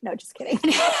Unipanther? No, just kidding.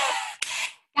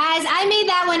 Guys, I made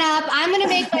that one up. I'm going to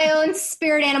make my own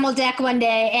spirit animal deck one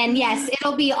day. And yes,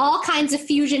 it'll be all kinds of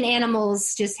fusion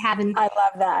animals just having I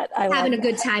love that. Having a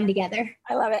good time together.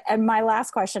 I love it. And my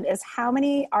last question is, how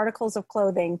many articles of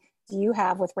clothing do you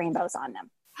have with rainbows on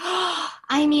them?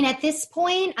 I mean, at this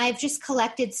point, I've just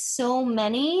collected so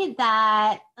many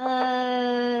that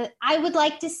I would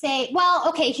like to say, well,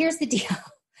 okay, here's the deal.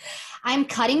 I'm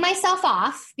cutting myself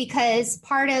off because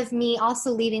part of me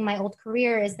also leaving my old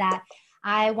career is that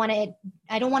I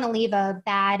don't want to leave a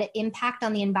bad impact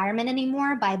on the environment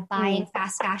anymore by buying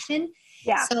fast fashion.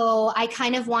 Yeah. So I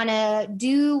kind of want to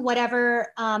do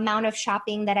whatever amount of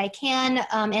shopping that I can.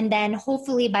 And then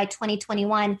hopefully by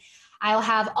 2021, I'll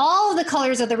have all the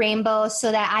colors of the rainbow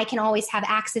so that I can always have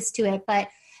access to it, but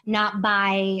not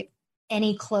buy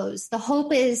any clothes. The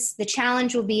hope is the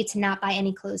challenge will be to not buy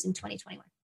any clothes in 2021.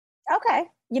 Okay.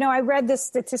 I read this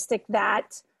statistic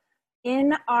that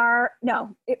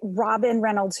Robin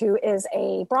Reynolds, who is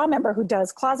a bra member who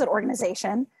does closet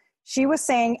organization, she was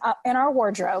saying in our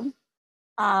wardrobe,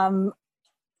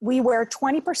 we wear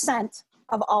 20%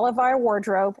 of all of our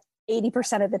wardrobe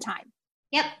 80% of the time.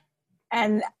 Yep.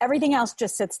 And everything else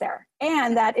just sits there.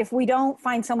 And that if we don't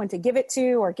find someone to give it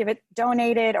to or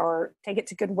donate it or take it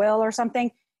to Goodwill or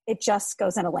something, it just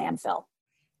goes in a landfill.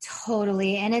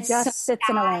 Totally. And it just sits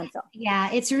in a landfill.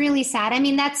 Yeah, it's really sad. I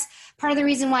mean, that's part of the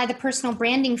reason why the personal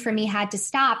branding for me had to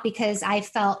stop, because I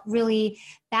felt really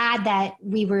bad that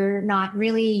we were not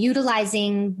really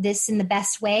utilizing this in the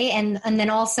best way. And then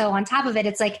also on top of it,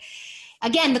 it's like,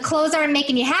 again, the clothes aren't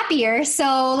making you happier,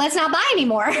 so let's not buy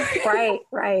anymore.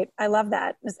 Right. I love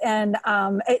that. And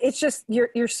it's just,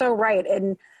 you're so right.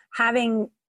 And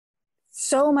having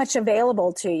so much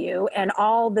available to you and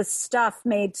all the stuff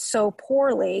made so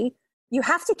poorly, you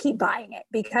have to keep buying it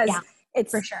because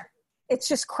it's for sure. It's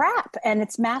just crap and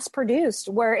it's mass produced.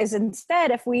 Whereas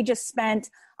instead, if we just spent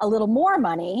a little more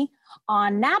money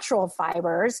on natural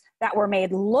fibers that were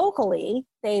made locally,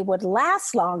 they would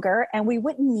last longer and we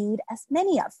wouldn't need as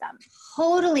many of them.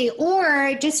 Totally.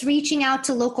 Or just reaching out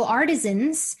to local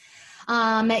artisans,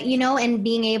 and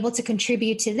being able to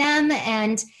contribute to them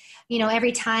and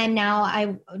every time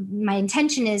now my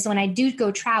intention is when I do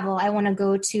go travel, I want to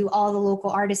go to all the local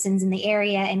artisans in the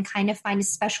area and kind of find a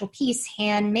special piece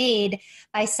handmade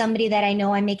by somebody that I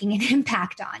know I'm making an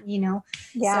impact on,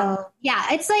 Yeah. So yeah,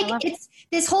 it's like, it's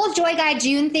this whole Joy Guide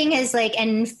June thing is like,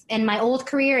 and my old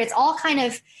career, it's all kind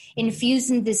of infused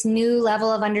in this new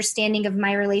level of understanding of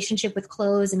my relationship with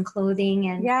clothes and clothing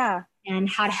and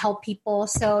how to help people.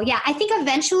 So yeah, I think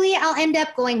eventually I'll end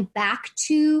up going back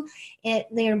to it.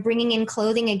 They're bringing in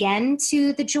clothing again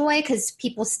to the Joy, because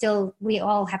we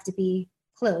all have to be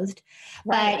clothed,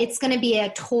 but it's going to be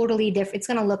it's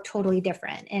going to look totally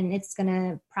different, and it's going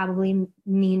to probably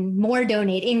mean more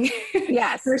donating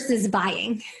versus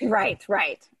buying. Right.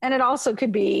 And it also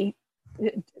could be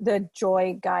the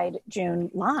Joy Guide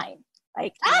June line.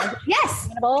 Like, yes.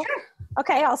 Sure.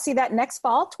 Okay. I'll see that next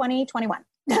fall, 2021.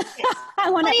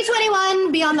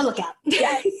 2021, be on the lookout.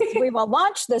 Yes, we will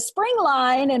launch the spring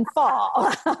line in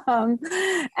fall. And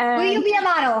will you be a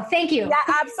model? Thank you. Yeah,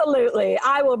 absolutely.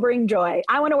 I will bring joy.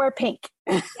 I want to wear pink.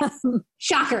 Yes.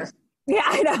 Shocker. Yeah,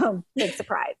 I know. Big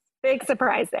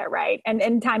surprise there, right? And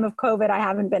in time of COVID, I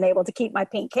haven't been able to keep my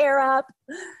pink hair up.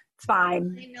 It's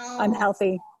fine. I know. I'm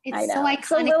healthy. It's I know. so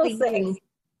iconically blue.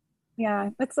 Yeah,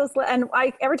 it's so and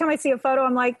every time I see a photo,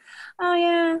 I'm like, oh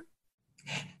yeah.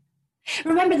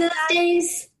 Remember those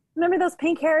days? Remember those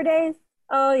pink hair days?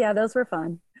 Oh yeah, those were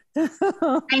fun.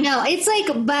 I know. It's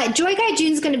like, but Joy Guide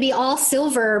June's going to be all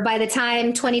silver by the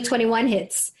time 2021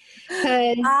 hits.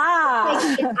 Because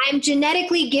I'm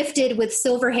genetically gifted with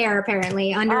silver hair,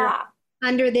 apparently,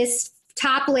 under this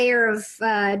top layer of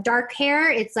dark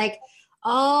hair. It's like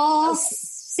all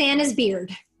Santa's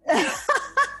beard.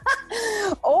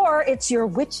 Or it's your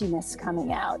witchiness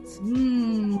coming out.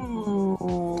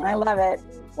 I love it.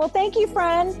 Well, thank you,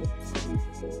 friend.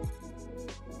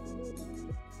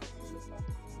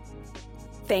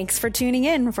 Thanks for tuning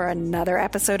in for another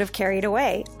episode of Carried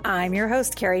Away. I'm your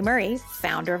host, Carrie Murray,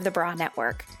 founder of the Bra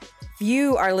Network. If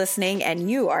you are listening and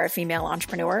you are a female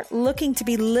entrepreneur looking to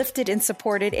be lifted and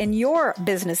supported in your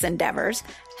business endeavors,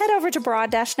 head over to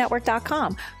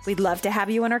bra-network.com. We'd love to have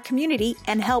you in our community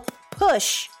and help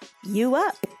push you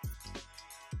up.